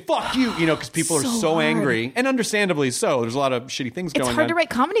anything. Fuck you. You know, because people are so hard. angry, and understandably so. There's a lot of shitty things going on. It's hard to write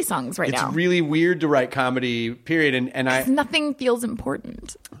comedy songs now. It's really weird to write comedy, period. And nothing feels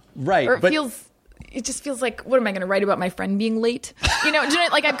important. Right. Or it just feels like, what am I going to write about my friend being late? You know,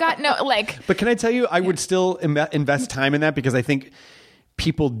 like I've got no, like. But can I tell you, I would still invest time in that, because I think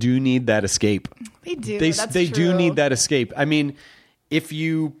people do need that escape. They do. They do need that escape. I mean, if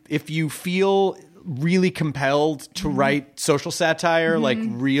you feel really compelled to write social satire, like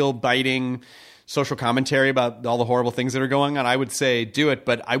real biting social commentary about all the horrible things that are going on, I would say do it,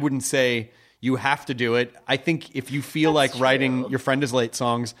 but I wouldn't say you have to do it. I think if you feel like writing Your Friend Is Late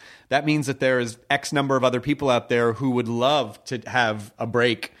songs, that means that there is X number of other people out there who would love to have a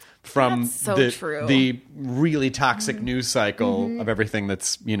break from the really toxic news cycle of everything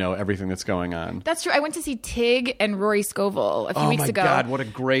that's going on. That's true. I went to see Tig and Rory Scovel a few weeks ago. Oh my God, what a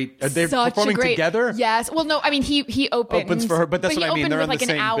great... Are they Such performing together? Yes. Well, no, I mean, he opens for her, but that's what I mean. They're on like the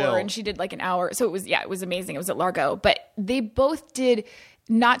same an hour bill. and she did like an hour. So it was amazing. It was at Largo. But they both did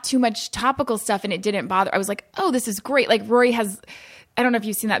not too much topical stuff and it didn't bother. I was like, oh, this is great. Like Rory has... I don't know if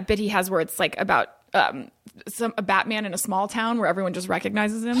you've seen that bit he has where it's like about... a Batman in a small town where everyone just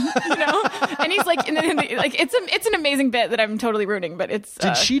recognizes him, you know, and he's like, it's an amazing bit that I'm totally ruining, but it's.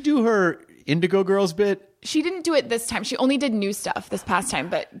 Did she do her Indigo Girls bit? She didn't do it this time. She only did new stuff this past time,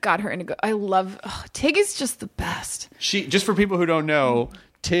 but got her Indigo. I love Tig is just the best. Just for people who don't know,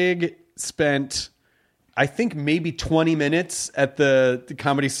 Tig spent, I think, maybe 20 minutes at the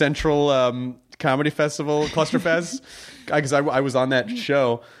Comedy Central Comedy Festival Clusterfest, because I was on that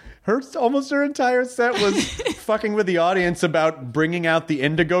show. Almost her entire set was fucking with the audience about bringing out the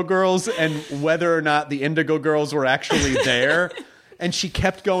Indigo Girls and whether or not the Indigo Girls were actually there. And she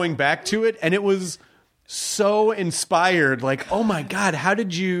kept going back to it, and it was so inspired. Like, oh my God, how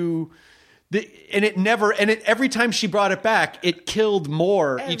did you... every time she brought it back, it killed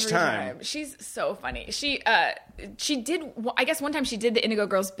more each time. She's so funny. She did, I guess one time she did the Indigo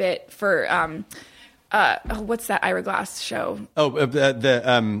Girls bit for... what's that Ira Glass show? This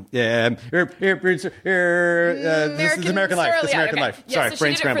is American Life. This is American Life. Yeah, Sorry, so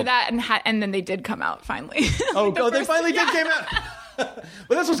brain she did scrambled. it for that, and then they did come out finally. They finally did come out. But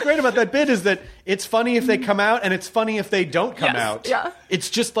that's what's great about that bit is that it's funny if they come out and it's funny if they don't come out. Yeah.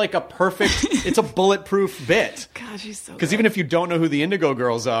 It's just like it's a bulletproof bit. God, she's so good. Because even if you don't know who the Indigo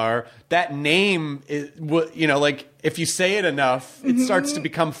Girls are, that name is, you know, like if you say it enough, it starts to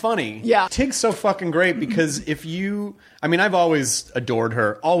become funny. Yeah. Tig's so fucking great because I've always adored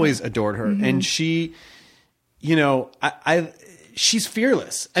her. And she, you know, she's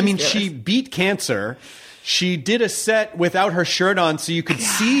fearless. She beat cancer. She did a set without her shirt on so you could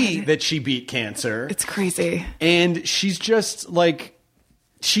see that she beat cancer. It's crazy. And she's just like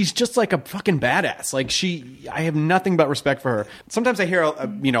a fucking badass. Like I have nothing but respect for her. Sometimes I hear,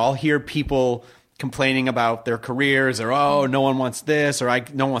 I'll hear people complaining about their careers or, no one wants this or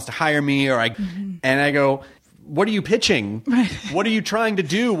no one wants to hire me and I go, what are you pitching? Right. What are you trying to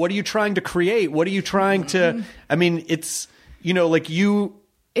do? What are you trying to create? What are you trying to, like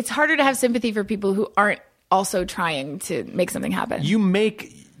it's harder to have sympathy for people who aren't also trying to make something happen. You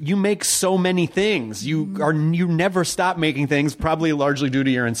make so many things. You never stop making things, probably largely due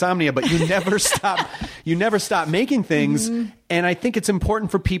to your insomnia, but you never stop making things. And I think it's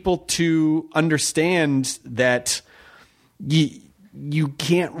important for people to understand that you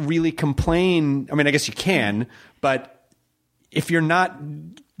can't really complain. I mean, I guess you can, but if you're not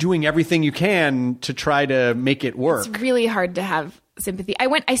doing everything you can to try to make it work, it's really hard to have sympathy.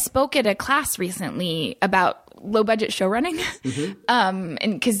 I spoke at a class recently about low budget show running. And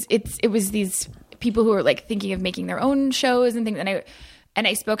because it was these people who were like thinking of making their own shows and things. And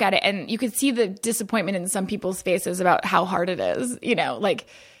I spoke at it, and you could see the disappointment in some people's faces about how hard it is, like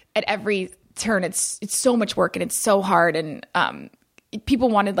at every turn, it's so much work and it's so hard. And, people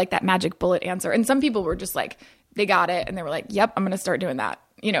wanted like that magic bullet answer. And some people were just like, they got it. And they were like, yep, I'm going to start doing that.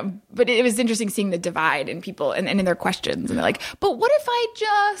 But it was interesting seeing the divide in people and in their questions. And they're like, but what if I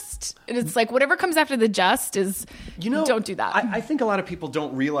just, and it's like, whatever comes after the just is, don't do that. I think a lot of people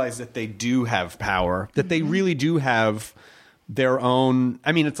don't realize that they do have power, that they really do have their own.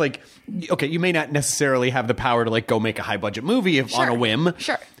 I mean, it's like, okay, you may not necessarily have the power to like go make a high budget movie on a whim.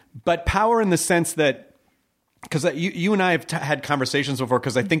 Sure. But power in the sense that, because you and I have had conversations before,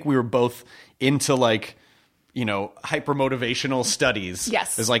 because I think we were both into like, hyper motivational studies.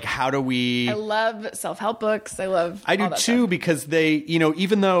 Yes. It's like, how do we... I love self-help books. I do too, stuff. because they,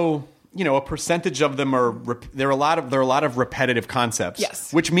 even though, a percentage of them there are a lot of repetitive concepts.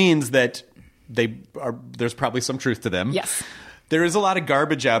 Yes. Which means that there's probably some truth to them. Yes. There is a lot of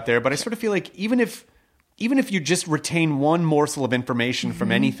garbage out there, but I sort of feel like even if you just retain one morsel of information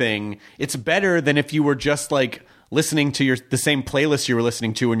from anything, it's better than if you were just like listening to the same playlist you were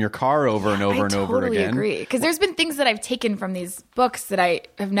listening to in your car over and over and over again. I totally agree. Because there's been things that I've taken from these books that I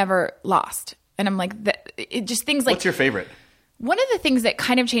have never lost. And I'm like, just things like... What's your favorite? One of the things that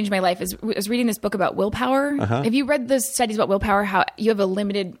kind of changed my life is I was reading this book about willpower. Have you read those studies about willpower, how you have a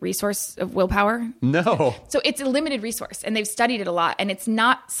limited resource of willpower? No. So it's a limited resource, and they've studied it a lot. And it's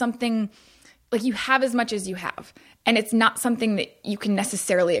not something... Like, you have as much as you have. And it's not something that you can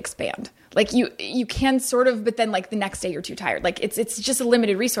necessarily expand. Like, you can sort of, but then like the next day you're too tired. Like, it's just a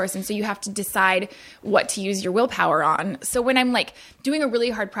limited resource. And so you have to decide what to use your willpower on. So when I'm like doing a really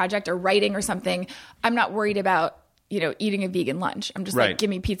hard project or writing or something, I'm not worried about, eating a vegan lunch. I'm just like, give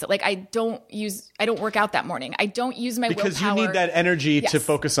me pizza. Like, I don't work out that morning. I don't use my willpower. Because you need that energy to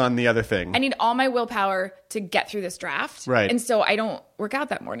focus on the other thing. I need all my willpower to get through this draft. Right. And so I don't work out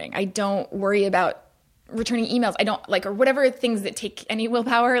that morning. I don't worry about returning emails. I don't like, or whatever things that take any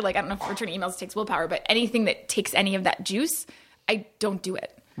willpower. Like, I don't know if returning emails takes willpower, but anything that takes any of that juice, I don't do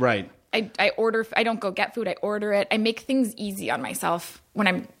it. Right. I order, I don't go get food. I order it. I make things easy on myself when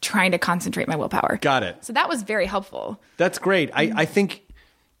I'm trying to concentrate my willpower. Got it. So that was very helpful. That's great. I think...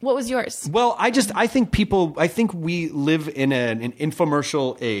 What was yours? Well, I think we live in an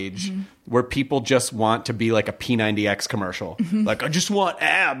infomercial age where people just want to be like a P90X commercial. Like, I just want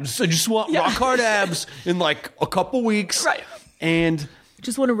abs. I just want rock hard abs in like a couple weeks. Right. And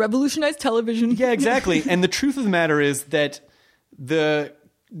just want to revolutionize television. Yeah, exactly. And the truth of the matter is that the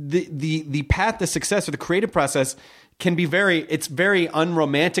path to success or the creative process can be very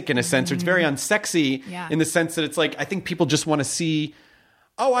unromantic in a sense, or it's very unsexy in the sense that it's like, I think people just want to see,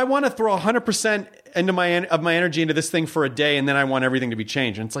 I want to throw 100% into my energy into this thing for a day, and then I want everything to be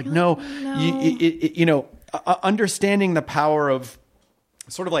changed. And it's like, no. Understanding the power of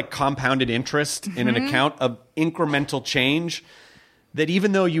sort of like compounded interest in an account of incremental change, that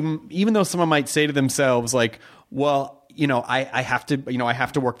even though someone might say to themselves like, well, I have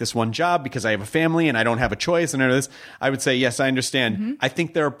to work this one job because I have a family and I don't have a choice and all this. I would say, yes, I understand. I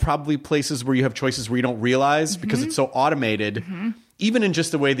think there are probably places where you have choices where you don't realize because it's so automated, even in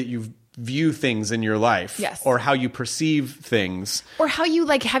just the way that you view things in your life, or how you perceive things, or how you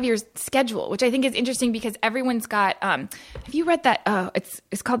like have your schedule, which I think is interesting because everyone's got. Have you read that?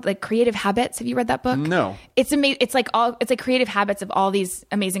 It's called like Creative Habits. Have you read that book? No. It's amazing. It's like creative habits of all these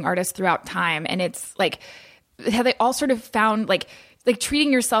amazing artists throughout time, and it's like how they all sort of found like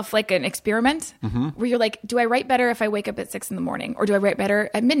treating yourself like an experiment where you're like, do I write better if I wake up at 6 a.m, or do I write better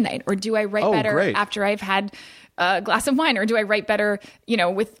at midnight, or do I write better after I've had a glass of wine, or do I write better,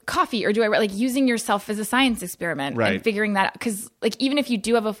 with coffee, or do I write, like using yourself as a science experiment and figuring that out? Because like, even if you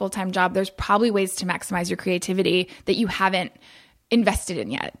do have a full-time job, there's probably ways to maximize your creativity that you haven't invested in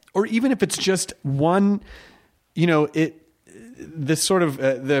yet. Or even if it's just one, this sort of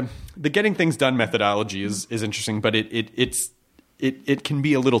the getting things done methodology is interesting, but it can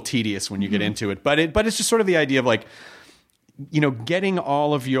be a little tedious when you get into it. But it's just sort of the idea of like, getting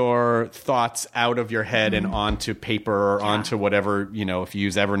all of your thoughts out of your head and onto paper or onto whatever, if you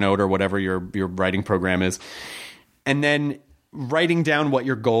use Evernote or whatever your writing program is, and then writing down what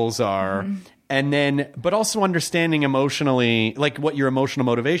your goals are. And then, but also understanding emotionally, like what your emotional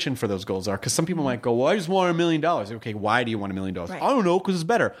motivation for those goals are. Because some people might go, well, I just want $1 million. Okay, why do you want $1 million? Right. I don't know, because it's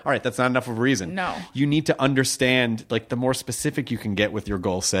better. All right, that's not enough of a reason. No. You need to understand, like, the more specific you can get with your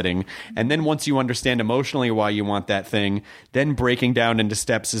goal setting. And then once you understand emotionally why you want that thing, then breaking down into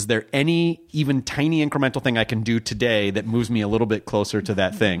steps. Is there any even tiny incremental thing I can do today that moves me a little bit closer to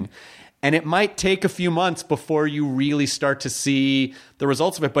that thing? And it might take a few months before you really start to see the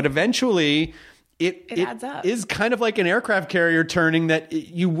results of it. But eventually, it adds up. Is kind of like an aircraft carrier turning that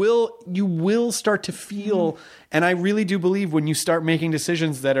you will start to feel. And I really do believe when you start making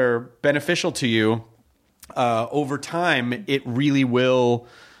decisions that are beneficial to you over time, it really will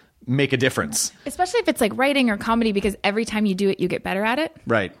make a difference. Especially if it's like writing or comedy, because every time you do it, you get better at it.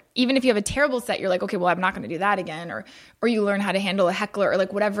 Right. Even if you have a terrible set, you're like, okay, well, I'm not going to do that again. Or you learn how to handle a heckler, or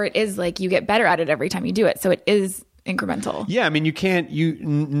like whatever it is, like you get better at it every time you do it. So it is incremental. Yeah. I mean,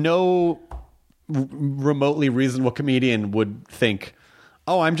 no remotely reasonable comedian would think,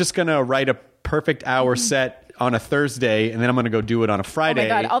 oh, I'm just going to write a perfect hour set on a Thursday, and then I'm going to go do it on a Friday.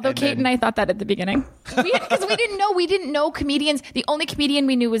 Oh my God. Although Kate and I thought that at the beginning. Because we didn't know comedians. The only comedian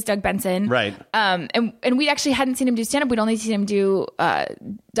we knew was Doug Benson. Right. And we actually hadn't seen him do stand-up. We'd only seen him do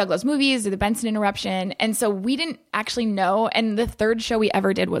Doug Loves Movies or the Benson Interruption. And so we didn't actually know. And the third show we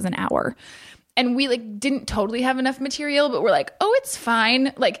ever did was an hour. And we didn't totally have enough material, but we're like, oh, it's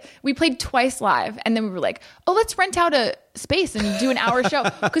fine. Like, we played twice live, and then we were like, oh, let's rent out a space and do an hour show,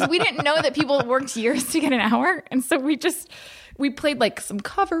 because we didn't know that people worked years to get an hour. And so we played some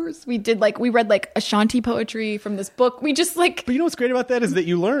covers. We read Ashanti poetry from this book. We just But you know what's great about that is that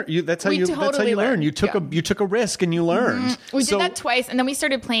you learn. That's how you learn. You took a risk and you learned. We did that twice, and then we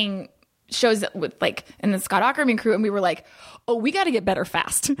started playing shows with in the Scott Aukerman crew, and we were like, oh, we got to get better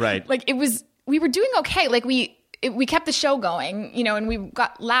fast. Right. We were doing okay. We kept the show going, and we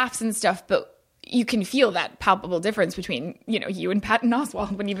got laughs and stuff, but you can feel that palpable difference between, you and Patton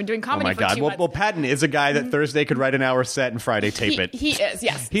Oswalt when you've been doing comedy for 2 months. Well, Patton is a guy that Thursday could write an hour set and Friday tape it. He is,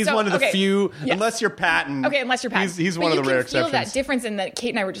 yes. He's one of the few, unless you're Patton. Okay, unless you're Patton. He's one of the rare exceptions. You can feel that difference in that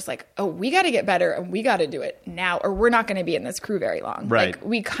Kate and I were just like, oh, we got to get better and we got to do it now, or we're not going to be in this crew very long. Right.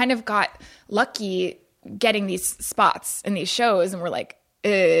 We kind of got lucky getting these spots in these shows, and we're like,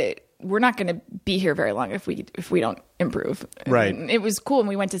 we're not going to be here very long if we don't improve. Right. And it was cool. And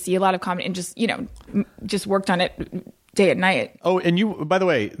we went to see a lot of comedy and just worked on it day and night. Oh, and you, by the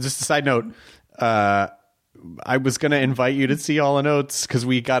way, just a side note, I was going to invite you to see Hall & Oates because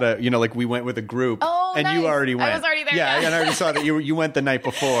we got we went with a group. Oh, and nice. you already went. I was already there. Yeah, and I already saw that you went the night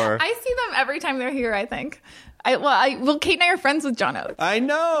before. I see them every time they're here, I think. Kate and I are friends with John Oates. I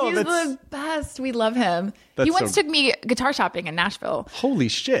know. He's the best. We love him. He once took me guitar shopping in Nashville. Holy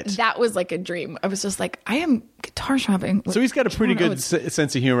shit. That was like a dream. I was just like, I am guitar shopping. So he's got a pretty good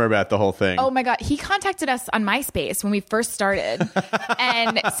sense of humor about the whole thing. Oh my God. He contacted us on MySpace when we first started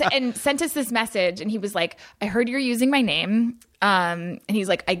and sent us this message. And he was like, I heard you're using my name. And he's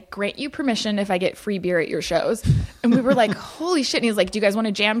like, I grant you permission if I get free beer at your shows. And we were like, holy shit. And he's like, do you guys want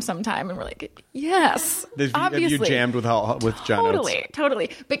to jam sometime? And we're like, yes, obviously. Have you jammed with John Oates?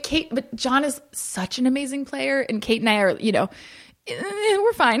 Totally. But John is such an amazing player. And Kate and I are,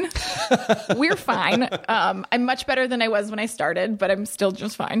 we're fine. We're fine. I'm much better than I was when I started, but I'm still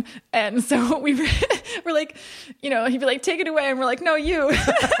just fine. And so we're like, he'd be like, take it away. And we're like, no, you.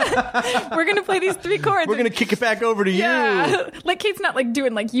 We're going to play these 3 chords. We're going to kick it back over to you. Like Kate's not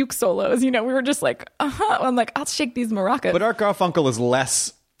doing uke solos. We were just like, I'm like, I'll shake these maracas. But Art Garfunkel is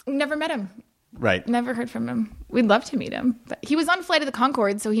less. Never met him. Right. Never heard from him. We'd love to meet him. But he was on Flight of the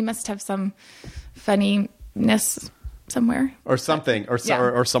Conchords, so he must have some funniness somewhere. Or something. Or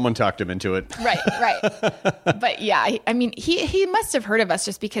someone talked him into it. Right. But yeah, I mean, he must have heard of us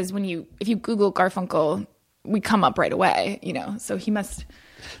just because if you Google Garfunkel, we come up right away, so he must.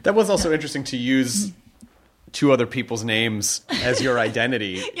 That was also interesting to use 2 other people's names as your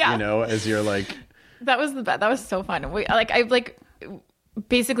identity, as your That was the best. That was so fun. I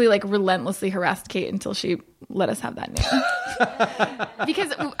basically relentlessly harassed Kate until she let us have that name.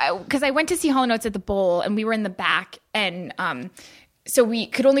 because I went to see Hall & Oates at the Bowl, and we were in the back, and so we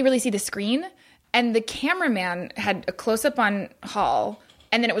could only really see the screen, and the cameraman had a close-up on Hall,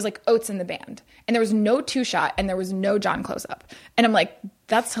 and then it was Oates in the band, and there was no 2-shot, and there was no John close-up, and I'm like,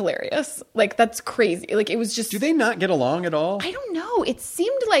 that's hilarious. That's crazy. It was just. Do they not get along at all? I don't know. It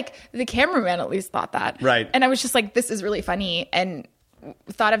seemed like the cameraman at least thought that. Right. And I was just like, this is really funny, and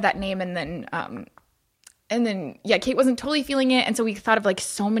thought of that name, and then And then, Kate wasn't totally feeling it. And so we thought of like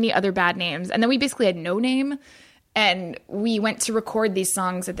so many other bad names. And then we basically had no name. And we went to record these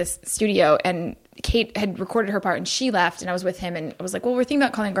songs at this studio. And Kate had recorded her part and she left. And I was with him. And I was like, well, we're thinking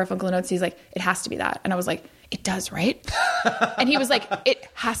about calling Garfunkel and Oates. He's like, it has to be that. And I was like, it does, right? And he was like, it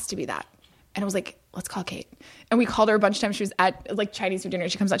has to be that. And I was like, let's call Kate. And we called her a bunch of times. She was at like Chinese food dinner.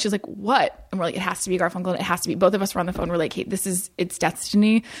 She comes out. She's like, what? And we're like, it has to be Garfunkel. And it has to be. Both of us were on the phone. We're like, Kate, it's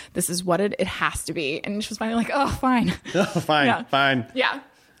destiny. This is what it has to be. And she was finally like, oh, fine. Oh, fine, fine. Yeah.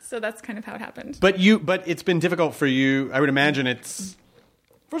 So that's kind of how it happened. But it's been difficult for you. I would imagine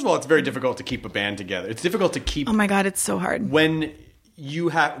first of all, it's very difficult to keep a band together. It's difficult to keep. Oh my God, it's so hard. When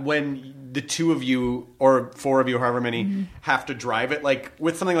the two of you or four of you, however many, have to drive it, like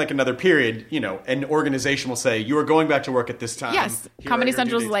with something like Another Period, an organization will say, you are going back to work at this time. Yes. Comedy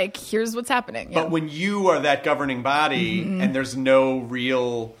Central's like, here's what's happening. But when you are that governing body and there's no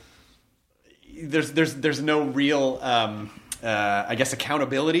real, there's no real, I guess,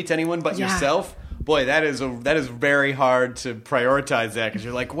 accountability to anyone but yourself. Boy, that is very hard to prioritize that because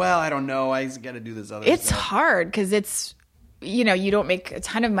you're like, well, I don't know. I got to do this other stuff. It's hard because it's, you don't make a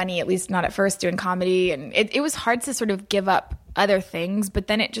ton of money, at least not at first, doing comedy. And it was hard to sort of give up other things. But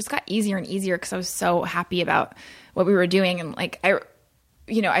then it just got easier and easier because I was so happy about what we were doing. And like, I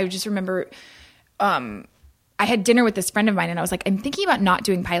just remember I had dinner with this friend of mine and I was like, I'm thinking about not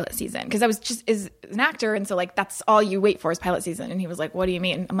doing pilot season because I was just as an actor. And so like, that's all you wait for is pilot season. And he was like, what do you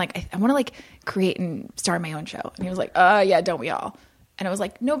mean? I'm like, I want to like create and star my own show. And he was like, yeah, don't we all? And I was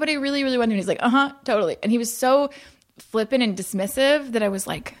like, nobody really, really wanted. And he's like, totally. And he was so flippant and dismissive that I was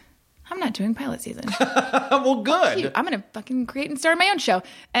like, I'm not doing pilot season. Well, good. I'm going to fucking create and start my own show.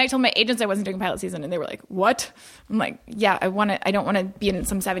 And I told my agents I wasn't doing pilot season and they were like, what? I'm like, yeah, I don't want to be in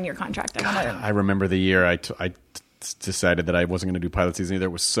some 7-year contract. I remember the year I decided that I wasn't going to do pilot season either.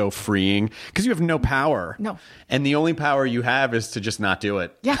 It was so freeing because you have no power. No. And the only power you have is to just not do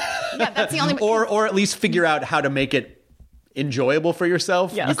it. Yeah. Yeah, that's the only or at least figure out how to make it enjoyable for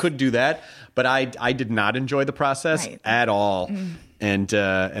yourself. Yes. You could do that, but I did not enjoy the process at all. And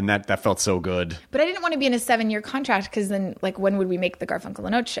that felt so good. But I didn't want to be in a 7-year contract because then like when would we make the Garfunkel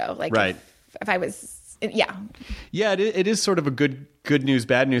and Oates show? Like if I was it is sort of a good news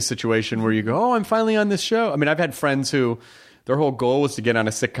bad news situation where you go, oh, I'm finally on this show. I mean, I've had friends who their whole goal was to get on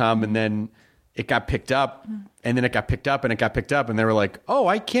a sitcom and then it got picked up and then it got picked up and it got picked up and they were like, oh,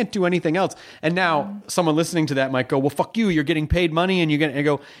 I can't do anything else. And now someone listening to that might go, well, fuck you. You're getting paid money and I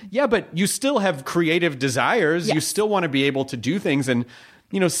go, yeah, but you still have creative desires. Yes. You still want to be able to do things. And,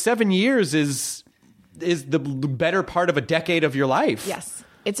 7 years is the better part of a decade of your life. Yes.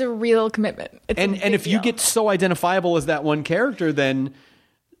 It's a real commitment. And if you get so identifiable as that one character,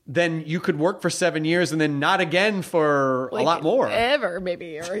 then you could work for 7 years and then not again for a lot more. Ever,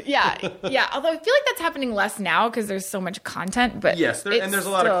 maybe. Or yeah. Although I feel like that's happening less now because there's so much content. But yes, there's a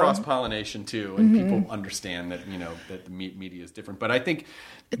lot of cross-pollination too, and people understand that that the media is different. But I think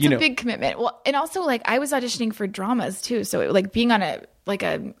it's a big commitment. Well, and also like I was auditioning for dramas too, so like being on a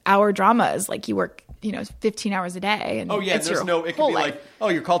hour drama is like you work 15 hours a day. And it could be like, oh,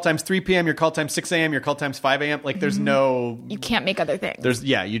 your call time's 3 p.m., your call time's 6 a.m., your call time's 5 a.m. Like there's no... You can't make other things.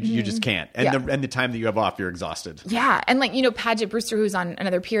 You just can't. And the time that you have off, you're exhausted. Yeah. And like, Paget Brewster, who's on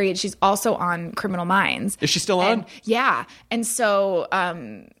Another Period, she's also on Criminal Minds. Is she still on? Yeah. And so...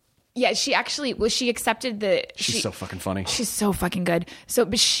 she actually... Well, she accepted the... She's so fucking funny. She's so fucking good. So,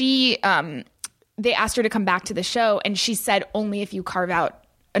 but she... they asked her to come back to the show, and she said only if you carve out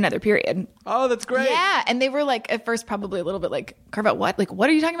Another Period. Oh, that's great. Yeah. And they were like, at first, probably a little bit like, carve out what? Like, what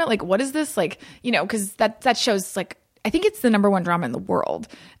are you talking about? Like, what is this? Like, because that show's like, I think it's the #1 drama in the world.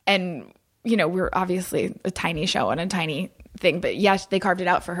 And, we're obviously a tiny show and a tiny thing, but yeah, they carved it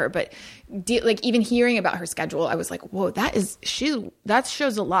out for her. But like, even hearing about her schedule, I was like, whoa, that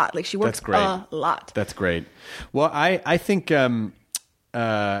shows a lot. Like, she works a lot. That's great. Well, I think,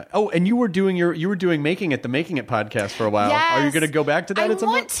 and you were doing Making It podcast for a while. Yes. Are you going to go back to that? I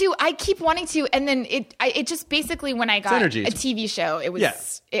want to. I keep wanting to, and then it just basically when I got a TV show, it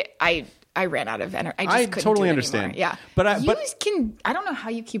was I ran out of energy. I just couldn't totally do it understand. Anymore. Yeah, but I don't know how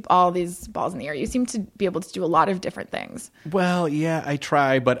you keep all these balls in the air. You seem to be able to do a lot of different things. Well, yeah, I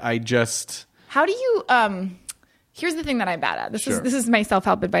try, but I just. How do you? Here's the thing that I'm bad at. This is my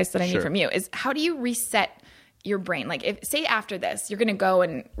self-help advice that I need from you. Is how do you reset your brain? Like, if say after this you're going to go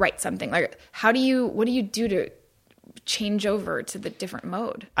and write something, like what do you do to change over to the different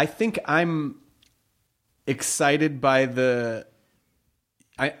mode? I think I'm excited by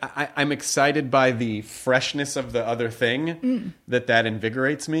I'm excited by the freshness of the other thing that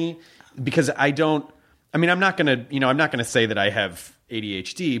invigorates me, because I'm not going to say that I have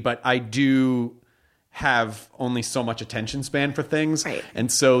ADHD, but I do have only so much attention span for things. Right.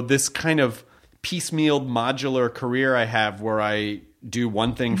 And so this kind of piecemealed modular career I have where I do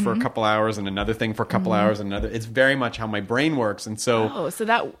one thing for a couple hours and another thing for a couple hours and another, it's very much how my brain works. And so, so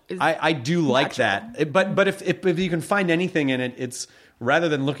that is I do like that. But if you can find anything in it, it's rather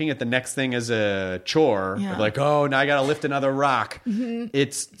than looking at the next thing as a chore, like, oh, now I got to lift another rock.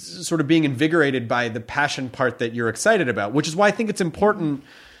 It's sort of being invigorated by the passion part that you're excited about, which is why I think it's important,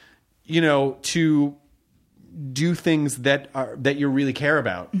 to do things that you really care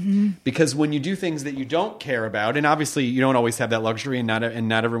about, because when you do things that you don't care about, and obviously you don't always have that luxury, and not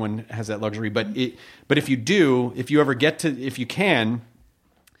everyone has that luxury, but if you do, if you can,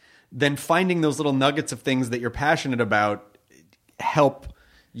 then finding those little nuggets of things that you're passionate about help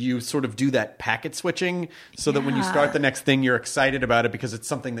you sort of do that packet switching, so that when you start the next thing, you're excited about it because it's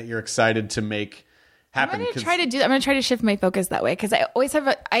something that you're excited to make happen. I'm going to try to do that. I'm going to try to shift my focus that way, because I always have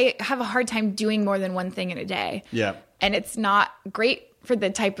a hard time doing more than one thing in a day. Yeah. And it's not great for the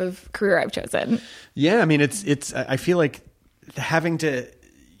type of career I've chosen. Yeah. I mean, it's, I feel like having to,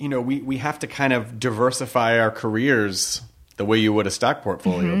 we have to kind of diversify our careers the way you would a stock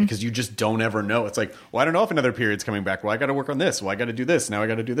portfolio, because you just don't ever know. It's like, well, I don't know if another period's coming back. Well, I got to work on this. Well, I got to do this. Now I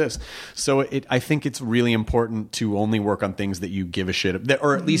got to do this. So I think it's really important to only work on things that you give a shit,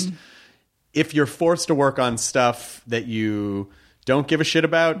 or at least if you're forced to work on stuff that you don't give a shit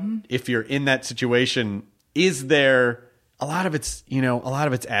about, if you're in that situation, is there a lot of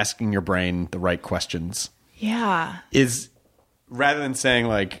it's asking your brain the right questions. Yeah. Is rather than saying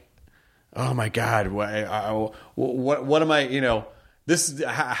like, oh my God, what am I, this,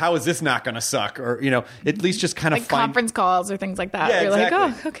 how is this not going to suck? Or, at least just kind of like conference calls or things like that. Yeah, You're exactly.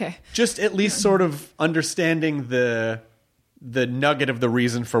 like, oh, okay. Just at least sort of understanding the nugget of the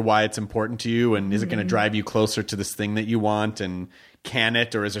reason for why it's important to you, and is it going to drive you closer to this thing that you want, and can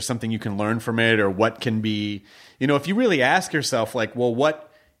it, or is there something you can learn from it, or what can be, if you really ask yourself like, well, what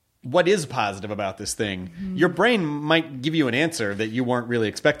is positive about this thing, your brain might give you an answer that you weren't really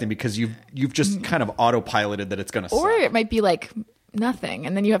expecting, because you've just kind of autopiloted that it's going to suck. Or it might be like nothing,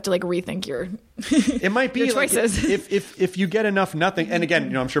 and then you have to like rethink your it might be your choices. Like if you get enough nothing, and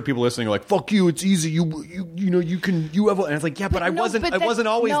again, I'm sure people listening are like, fuck you, it's easy, you have, and it's like, yeah, but I wasn't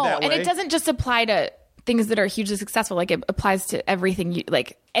always that way. And it doesn't just apply to things that are hugely successful. Like it applies to everything.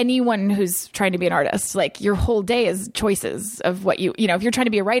 Like anyone who's trying to be an artist, like your whole day is choices of what if you're trying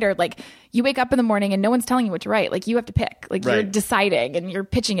to be a writer, like you wake up in the morning and no one's telling you what to write. Like you have to pick, like you're deciding and you're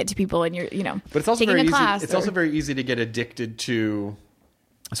pitching it to people, and you're, but it's also taking very a class. It's also very easy to get addicted to,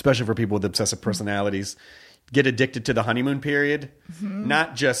 especially for people with obsessive personalities, get addicted to the honeymoon period,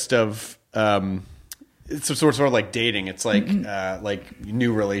 not just of, it's sort of like dating. It's like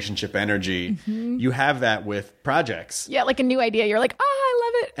new relationship energy. You have that with projects. Yeah, like a new idea. You're like, oh, I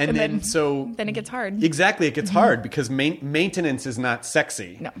love it. And then it gets hard. Exactly, it gets hard because maintenance is not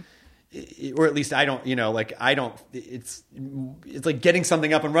sexy. No. Or at least I don't. It's like getting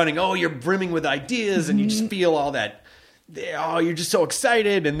something up and running. Oh, you're brimming with ideas, and you just feel all that. Oh, you're just so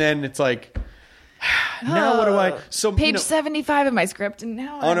excited, and then it's like, now what do I? So page 75 of my script, and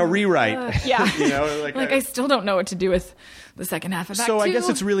now on a rewrite. Yeah, I still don't know what to do with the second half of Act 2. I guess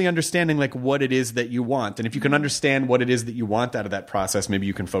it's really understanding like what it is that you want, and if you can understand what it is that you want out of that process, maybe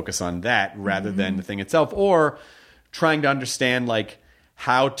you can focus on that rather than the thing itself, or trying to understand like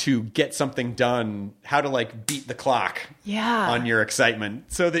how to get something done, how to like beat the clock on your excitement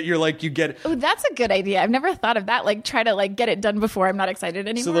so that you're like, you get. Oh, that's a good idea. I've never thought of that. Like try to like get it done before I'm not excited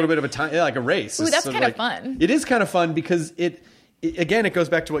anymore. It's a little bit of a time, like a race. Ooh, that's kind of fun. It is kind of fun because it goes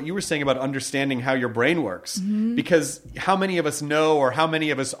back to what you were saying about understanding how your brain works. Because how many of us know, or how many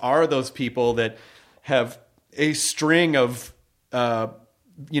of us are those people that have a string of, of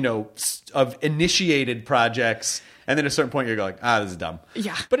initiated projects, and then at a certain point you're like, this is dumb.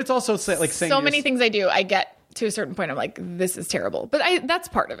 Yeah. But it's also like saying so many things I do, I get to a certain point, I'm like, this is terrible. But that's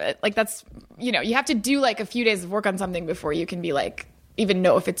part of it. Like that's, you have to do like a few days of work on something before you can be like, even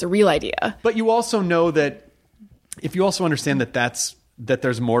know if it's a real idea. But you also know that if you also understand that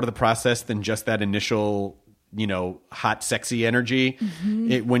there's more to the process than just that initial, hot, sexy energy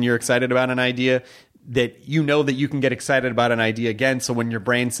when you're excited about an idea, that that you can get excited about an idea again. So when your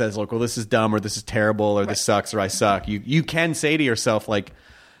brain says, like, well, this is dumb, or this is terrible, or this sucks, or I suck, you can say to yourself, like,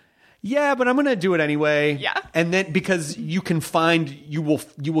 yeah, but I'm going to do it anyway. Yeah. And then because you can find, you will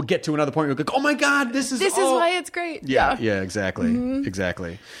get to another point where you're like, oh my God, this is why it's great. Yeah, exactly.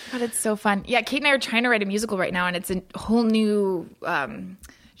 Exactly. God, it's so fun. Yeah, Kate and I are trying to write a musical right now, and it's a whole new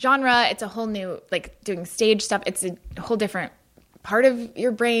genre. It's a whole new, like, doing stage stuff. It's a whole different part of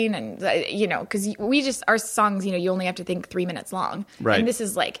your brain, and because our songs, you only have to think 3 minutes long. Right. And this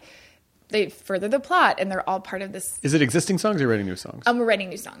is like they further the plot, and they're all part of this. Is it existing songs or writing new songs? We're writing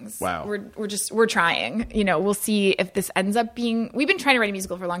new songs. Wow. We're trying. You know, we'll see if this ends up being. We've been trying to write a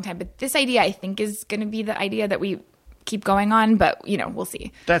musical for a long time, but this idea I think is going to be the idea that we keep going on. But you know, we'll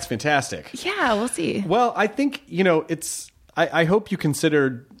see. That's fantastic. Yeah, we'll see. Well, I think it's. I hope you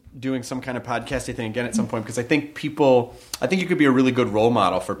consider doing some kind of podcasting thing again at some point, because I think you could be a really good role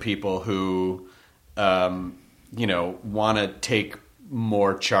model for people who, want to take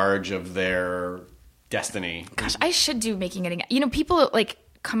more charge of their destiny. Gosh, I should do Making It Again. You know, people like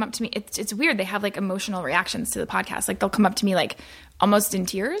come up to me. It's weird. They have like emotional reactions to the podcast. Like they'll come up to me like almost in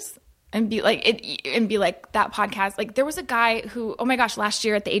tears and be like that podcast. Like there was a guy who, oh my gosh, last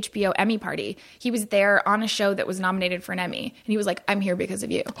year at the HBO Emmy party, he was there on a show that was nominated for an Emmy, and he was like, "I'm here because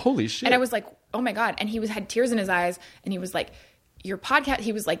of you." Holy shit! And I was like, "Oh my god!" And he had tears in his eyes, and he was like, "Your podcast."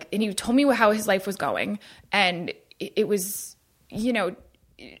 He was like, and he told me how his life was going, and it was,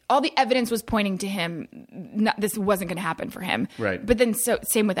 all the evidence was pointing to him. This wasn't going to happen for him. Right. But then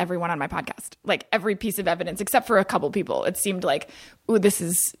same with everyone on my podcast. Like every piece of evidence, except for a couple people, it seemed like, ooh, this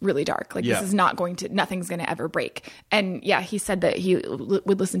is really dark. Like this is nothing's going to ever break. And yeah, he said that he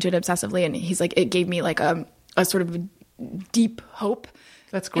would listen to it obsessively. And he's like, it gave me like a sort of a deep hope.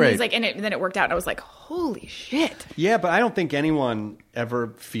 That's great. And he's like, and then it worked out. And I was like, holy shit. Yeah, but I don't think anyone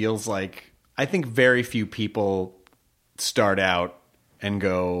ever feels like, I think very few people start out and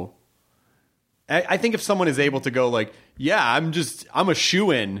go, I think if someone is able to go like, yeah, I'm a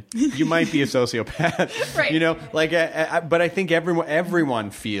shoo-in, you might be a sociopath. Right. But I think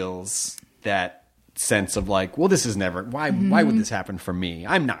everyone feels that sense of like, well, this is never, why would this happen for me?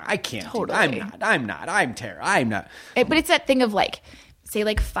 I'm not, I can't, totally. I'm not. But it's that thing of like, say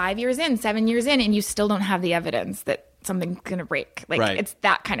like 5 years in, 7 years in, and you still don't have the evidence that something's going to break. Like right. It's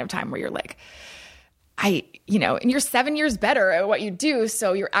that kind of time where you're like, and you're 7 years better at what you do,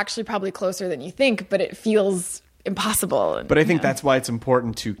 so you're actually probably closer than you think, but it feels impossible. But I think that's why it's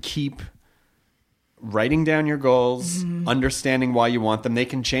important to keep writing down your goals, understanding why you want them. They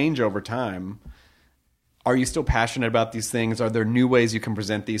can change over time. Are you still passionate about these things? Are there new ways you can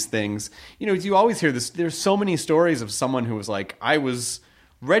present these things? You always hear this. There's so many stories of someone who was like, I was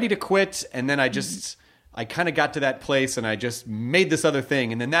ready to quit, and then I kind of got to that place and I just made this other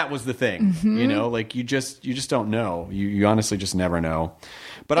thing, and then that was the thing. Like you just don't know. You honestly just never know.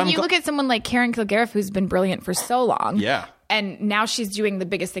 But you look at someone like Karen Kilgariff, who's been brilliant for so long. Yeah. And now she's doing the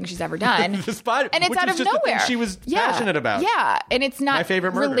biggest thing she's ever done. And it's out of nowhere. She was passionate about. Yeah. And it's not My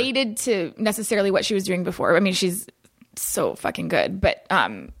favorite murder. related to necessarily what she was doing before. I mean, she's so fucking good. But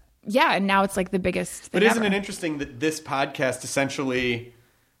and now it's like the biggest thing But isn't ever. it interesting that this podcast essentially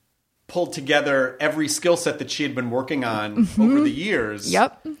pulled together every skill set that she had been working on over the years.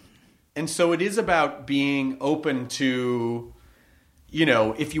 Yep. And so it is about being open to,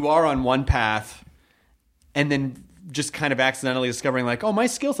 if you are on one path and then just kind of accidentally discovering like, oh, my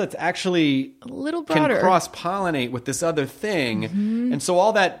skill set's actually a little broader, can cross-pollinate with this other thing. And so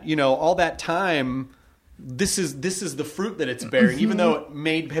all that time, this is the fruit that it's bearing, even though it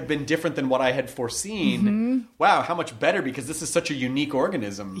may have been different than what I had foreseen. Wow, how much better, because this is such a unique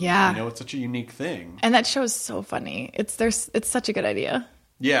organism. Yeah. It's such a unique thing. And that show is so funny. It's such a good idea.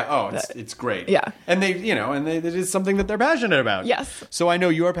 Yeah, it's great. Yeah. And it is something that they're passionate about. Yes. So I know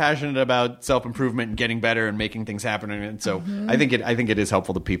you're passionate about self-improvement and getting better and making things happen, and so I think it is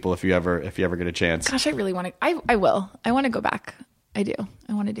helpful to people if you ever get a chance. Gosh, I really want to I will. I want to go back. I do.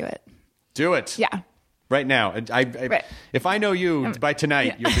 I want to do it. Do it. Yeah. Right now. If I know you by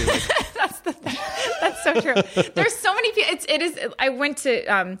tonight, you'll be like That's the thing. That's so true. There's so many people. It is. I went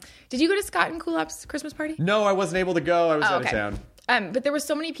to. Did you go to Scott and Kulop's Christmas party? No, I wasn't able to go. I was out of town. But there were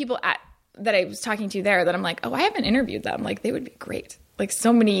so many people that I was talking to there that I'm like, oh, I haven't interviewed them. Like, they would be great. Like,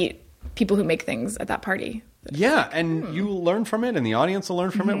 so many people who make things at that party. Yeah, and you will learn from it, and the audience will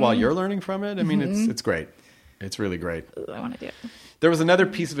learn from it while you're learning from it. I mean, it's great. It's really great. I want to do it. There was another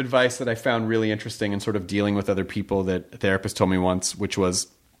piece of advice that I found really interesting in sort of dealing with other people that a therapist told me once, which was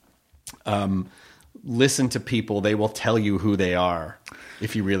listen to people. They will tell you who they are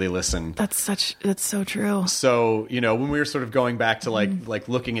if you really listen. That's so true. So, when we were sort of going back to like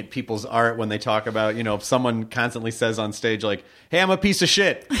looking at people's art when they talk about, if someone constantly says on stage like, hey, I'm a piece of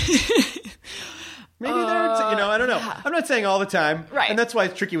shit. Maybe they're, I don't know. Yeah. I'm not saying all the time. Right. And that's why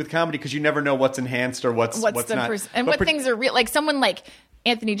it's tricky with comedy, because you never know what's enhanced or what's not. And what things are real. Like someone like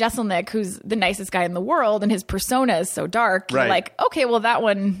Anthony Jeselnik, who's the nicest guy in the world, and his persona is so dark. You're like, okay, well, that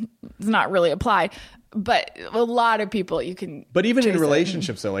one is not really applied. But a lot of people you can. But even in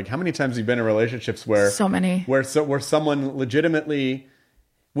relationships, though, like how many times have you been in relationships where so many where someone legitimately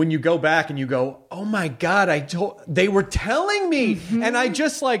when you go back and you go, oh my God, they were telling me. And I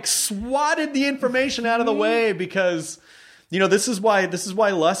just like swatted the information out of the way because, this is why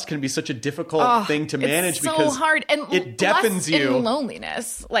lust can be such a difficult thing to manage it's so because hard. And it deafens you. And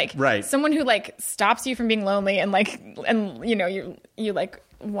loneliness. Like right. someone who like stops you from being lonely and you like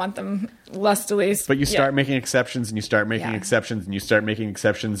want them lustily. But you start making exceptions and you start making exceptions and you start making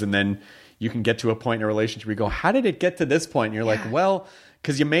exceptions. And then you can get to a point in a relationship where you go, how did it get to this point? And you're like, well,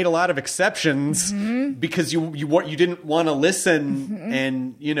 because you made a lot of exceptions because you didn't want to listen,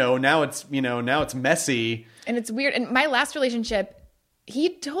 and now it's messy and it's weird. And my last relationship, he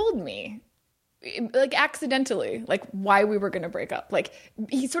told me, like accidentally, like why we were going to break up. Like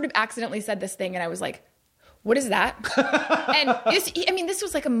he sort of accidentally said this thing, and I was like, "What is that?" And this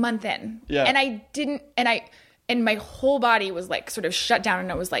was like a month in, and I didn't, and my whole body was like sort of shut down,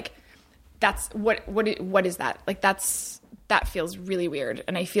 and I was like, "That's what is that? Like that feels really weird.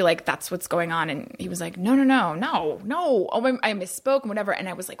 And I feel like that's what's going on." And he was like, no. Oh, I misspoke and whatever. And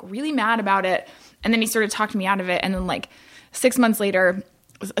I was like really mad about it. And then he sort of talked me out of it. And then like 6 months later,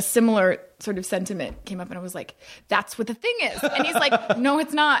 a similar sort of sentiment came up and I was like, that's what the thing is. And he's like, no,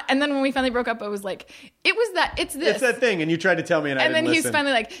 it's not. And then when we finally broke up, I was like, it's this. It's that thing. And you tried to tell me and I didn't listen. And then he's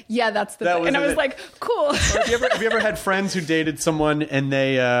finally like, yeah, that's the thing. And I was like, cool. Have you ever had friends who dated someone and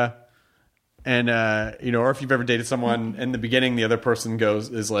they, or if you've ever dated someone in the beginning, the other person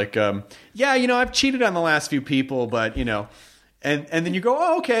is like, I've cheated on the last few people, but and then you go,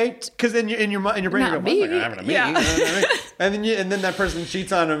 oh, okay, because then in your brain you go, me. I'm not gonna me. And then that person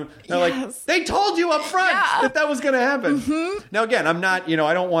cheats on them. They're like, they told you up front that was going to happen. Now again, I'm not,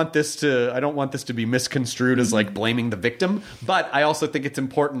 I don't want this to be misconstrued as like blaming the victim, but I also think it's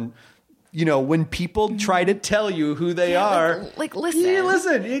important. When people try to tell you who they are, like listen.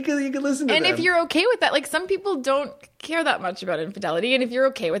 You can listen to them. And if you're okay with that, like some people don't care that much about infidelity, and if you're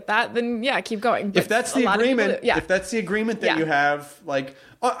okay with that, then keep going. But if that's the agreement, that you have, like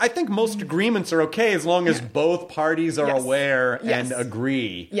I think most agreements are okay as long as both parties are aware and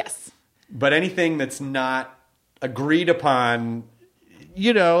agree. Yes. But anything that's not agreed upon,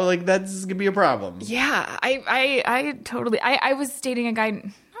 like that's gonna be a problem. Yeah, I totally. I was dating a guy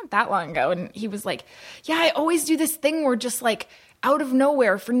that long ago, and he was like, I always do this thing where just like out of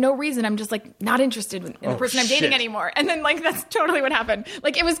nowhere for no reason I'm just like not interested in the person I'm dating anymore. And then like that's totally what happened.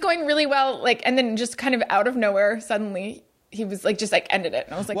 Like it was going really well, like, and then just kind of out of nowhere suddenly he was like just like ended it.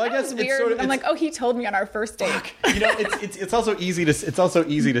 And I was like, that was weird. I'm like, oh, he told me on our first date. It's also easy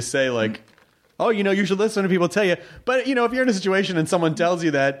to say like, oh, you should listen to people tell you. But if you're in a situation and someone tells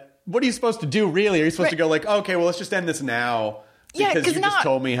you that, what are you supposed to do really? Are you supposed to go like, okay, well let's just end this now? Because you just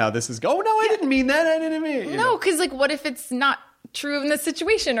told me how this is going. Oh, no, I didn't mean that. I didn't mean it. No, because like, what if it's not true in this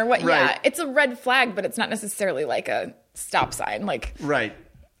situation or what? Right. Yeah, it's a red flag, but it's not necessarily like a stop sign. Like, right.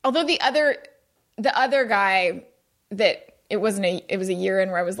 Although the other guy that it was a year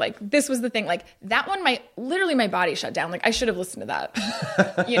in where I was like, this was the thing. Like that one, literally my body shut down. Like I should have listened to that.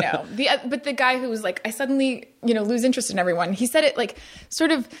 But the guy who was like, I suddenly lose interest in everyone. He said it like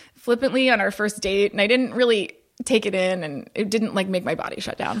sort of flippantly on our first date, and I didn't really take it in, and it didn't like make my body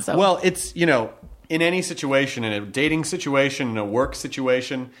shut down. So well, it's in any situation, in a dating situation, in a work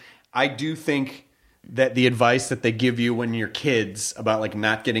situation, I do think that the advice that they give you when you're kids about like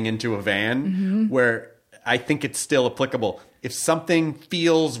not getting into a van, where I think it's still applicable. If something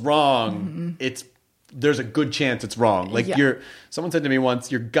feels wrong, there's a good chance it's wrong. Like someone said to me once,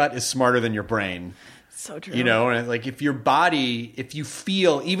 your gut is smarter than your brain. So true. And like if your body, if you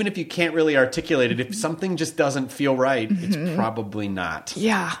feel, even if you can't really articulate it, if something just doesn't feel right, it's probably not.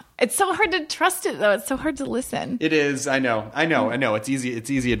 Yeah. It's so hard to trust it though. It's so hard to listen. It is. I know. It's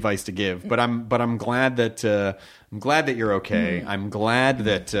easy advice to give, but I'm glad that you're okay. I'm glad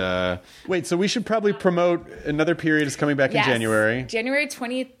that wait, so we should probably promote another period is coming back in January. January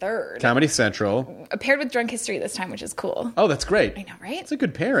 23rd. Comedy Central. Paired with Drunk History this time, which is cool. Oh, that's great. I know, right? It's a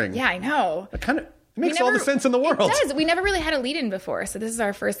good pairing. Yeah, I know. It makes all the sense in the world. It does. We never really had a lead-in before, so this is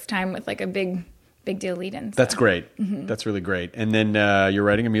our first time with like a big deal lead-in. So. That's great. That's really great. And then you're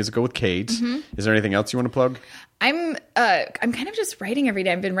writing a musical with Kate. Is there anything else you want to plug? I'm kind of just writing every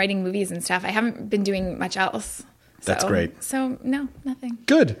day. I've been writing movies and stuff. I haven't been doing much else. That's great. So no, nothing.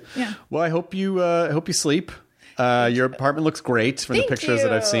 Good. Yeah. Well, I hope you sleep. Your apartment looks great from the pictures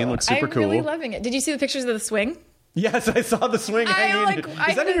that I've seen. Looks super cool. I'm really loving it. Did you see the pictures of the swing? Yes, I saw the swing hanging.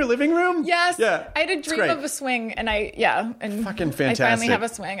 Is that in your living room? Yes. Yeah. I had a dream of a swing, and fucking fantastic. I finally have a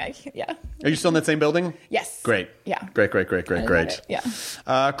swing. Are you still in that same building? Yes. Great. Yeah. Great.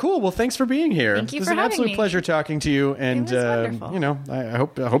 Yeah. Cool. Well, thanks for being here. Thank you for having me. It was an absolute pleasure talking to you, and it was wonderful. I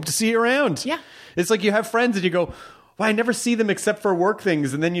hope to see you around. Yeah. It's like you have friends and you go, Well, I never see them except for work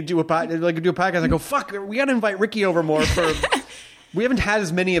things, and then you do a podcast. I go, fuck, we got to invite Riki over more for. We haven't had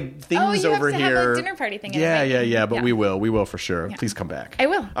as many things over here. Have a dinner party thing. Yeah. But we will for sure. Yeah. Please come back. I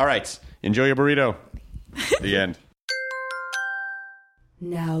will. All right, enjoy your burrito. The end.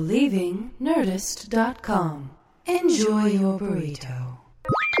 Now leaving Nerdist.com. Enjoy your burrito.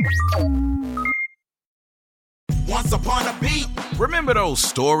 Once upon a beat. Remember those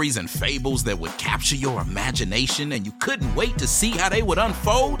stories and fables that would capture your imagination and you couldn't wait to see how they would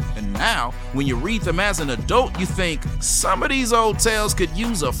unfold? And now, when you read them as an adult, you think, some of these old tales could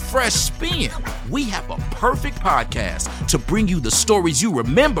use a fresh spin. We have a perfect podcast to bring you the stories you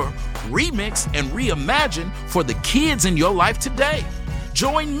remember, remix, and reimagine for the kids in your life today.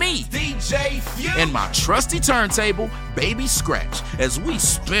 Join me, DJ Few, and my trusty turntable, Baby Scratch, as we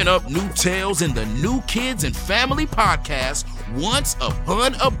spin up new tales in the New Kids and Family podcast, Once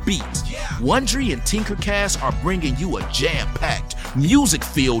Upon a Beat. Wondery and Tinkercast are bringing you a jam-packed,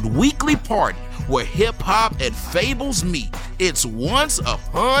 music-filled weekly party where hip-hop and fables meet. It's Once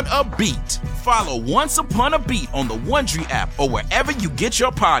Upon a Beat. Follow Once Upon a Beat on the Wondery app or wherever you get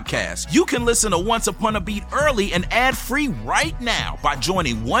your podcasts. You can listen to Once Upon a Beat early and ad-free right now by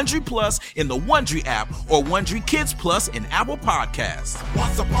joining Wondery Plus in the Wondery app or Wondery Kids Plus in Apple Podcasts.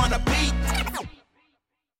 Once Upon a Beat.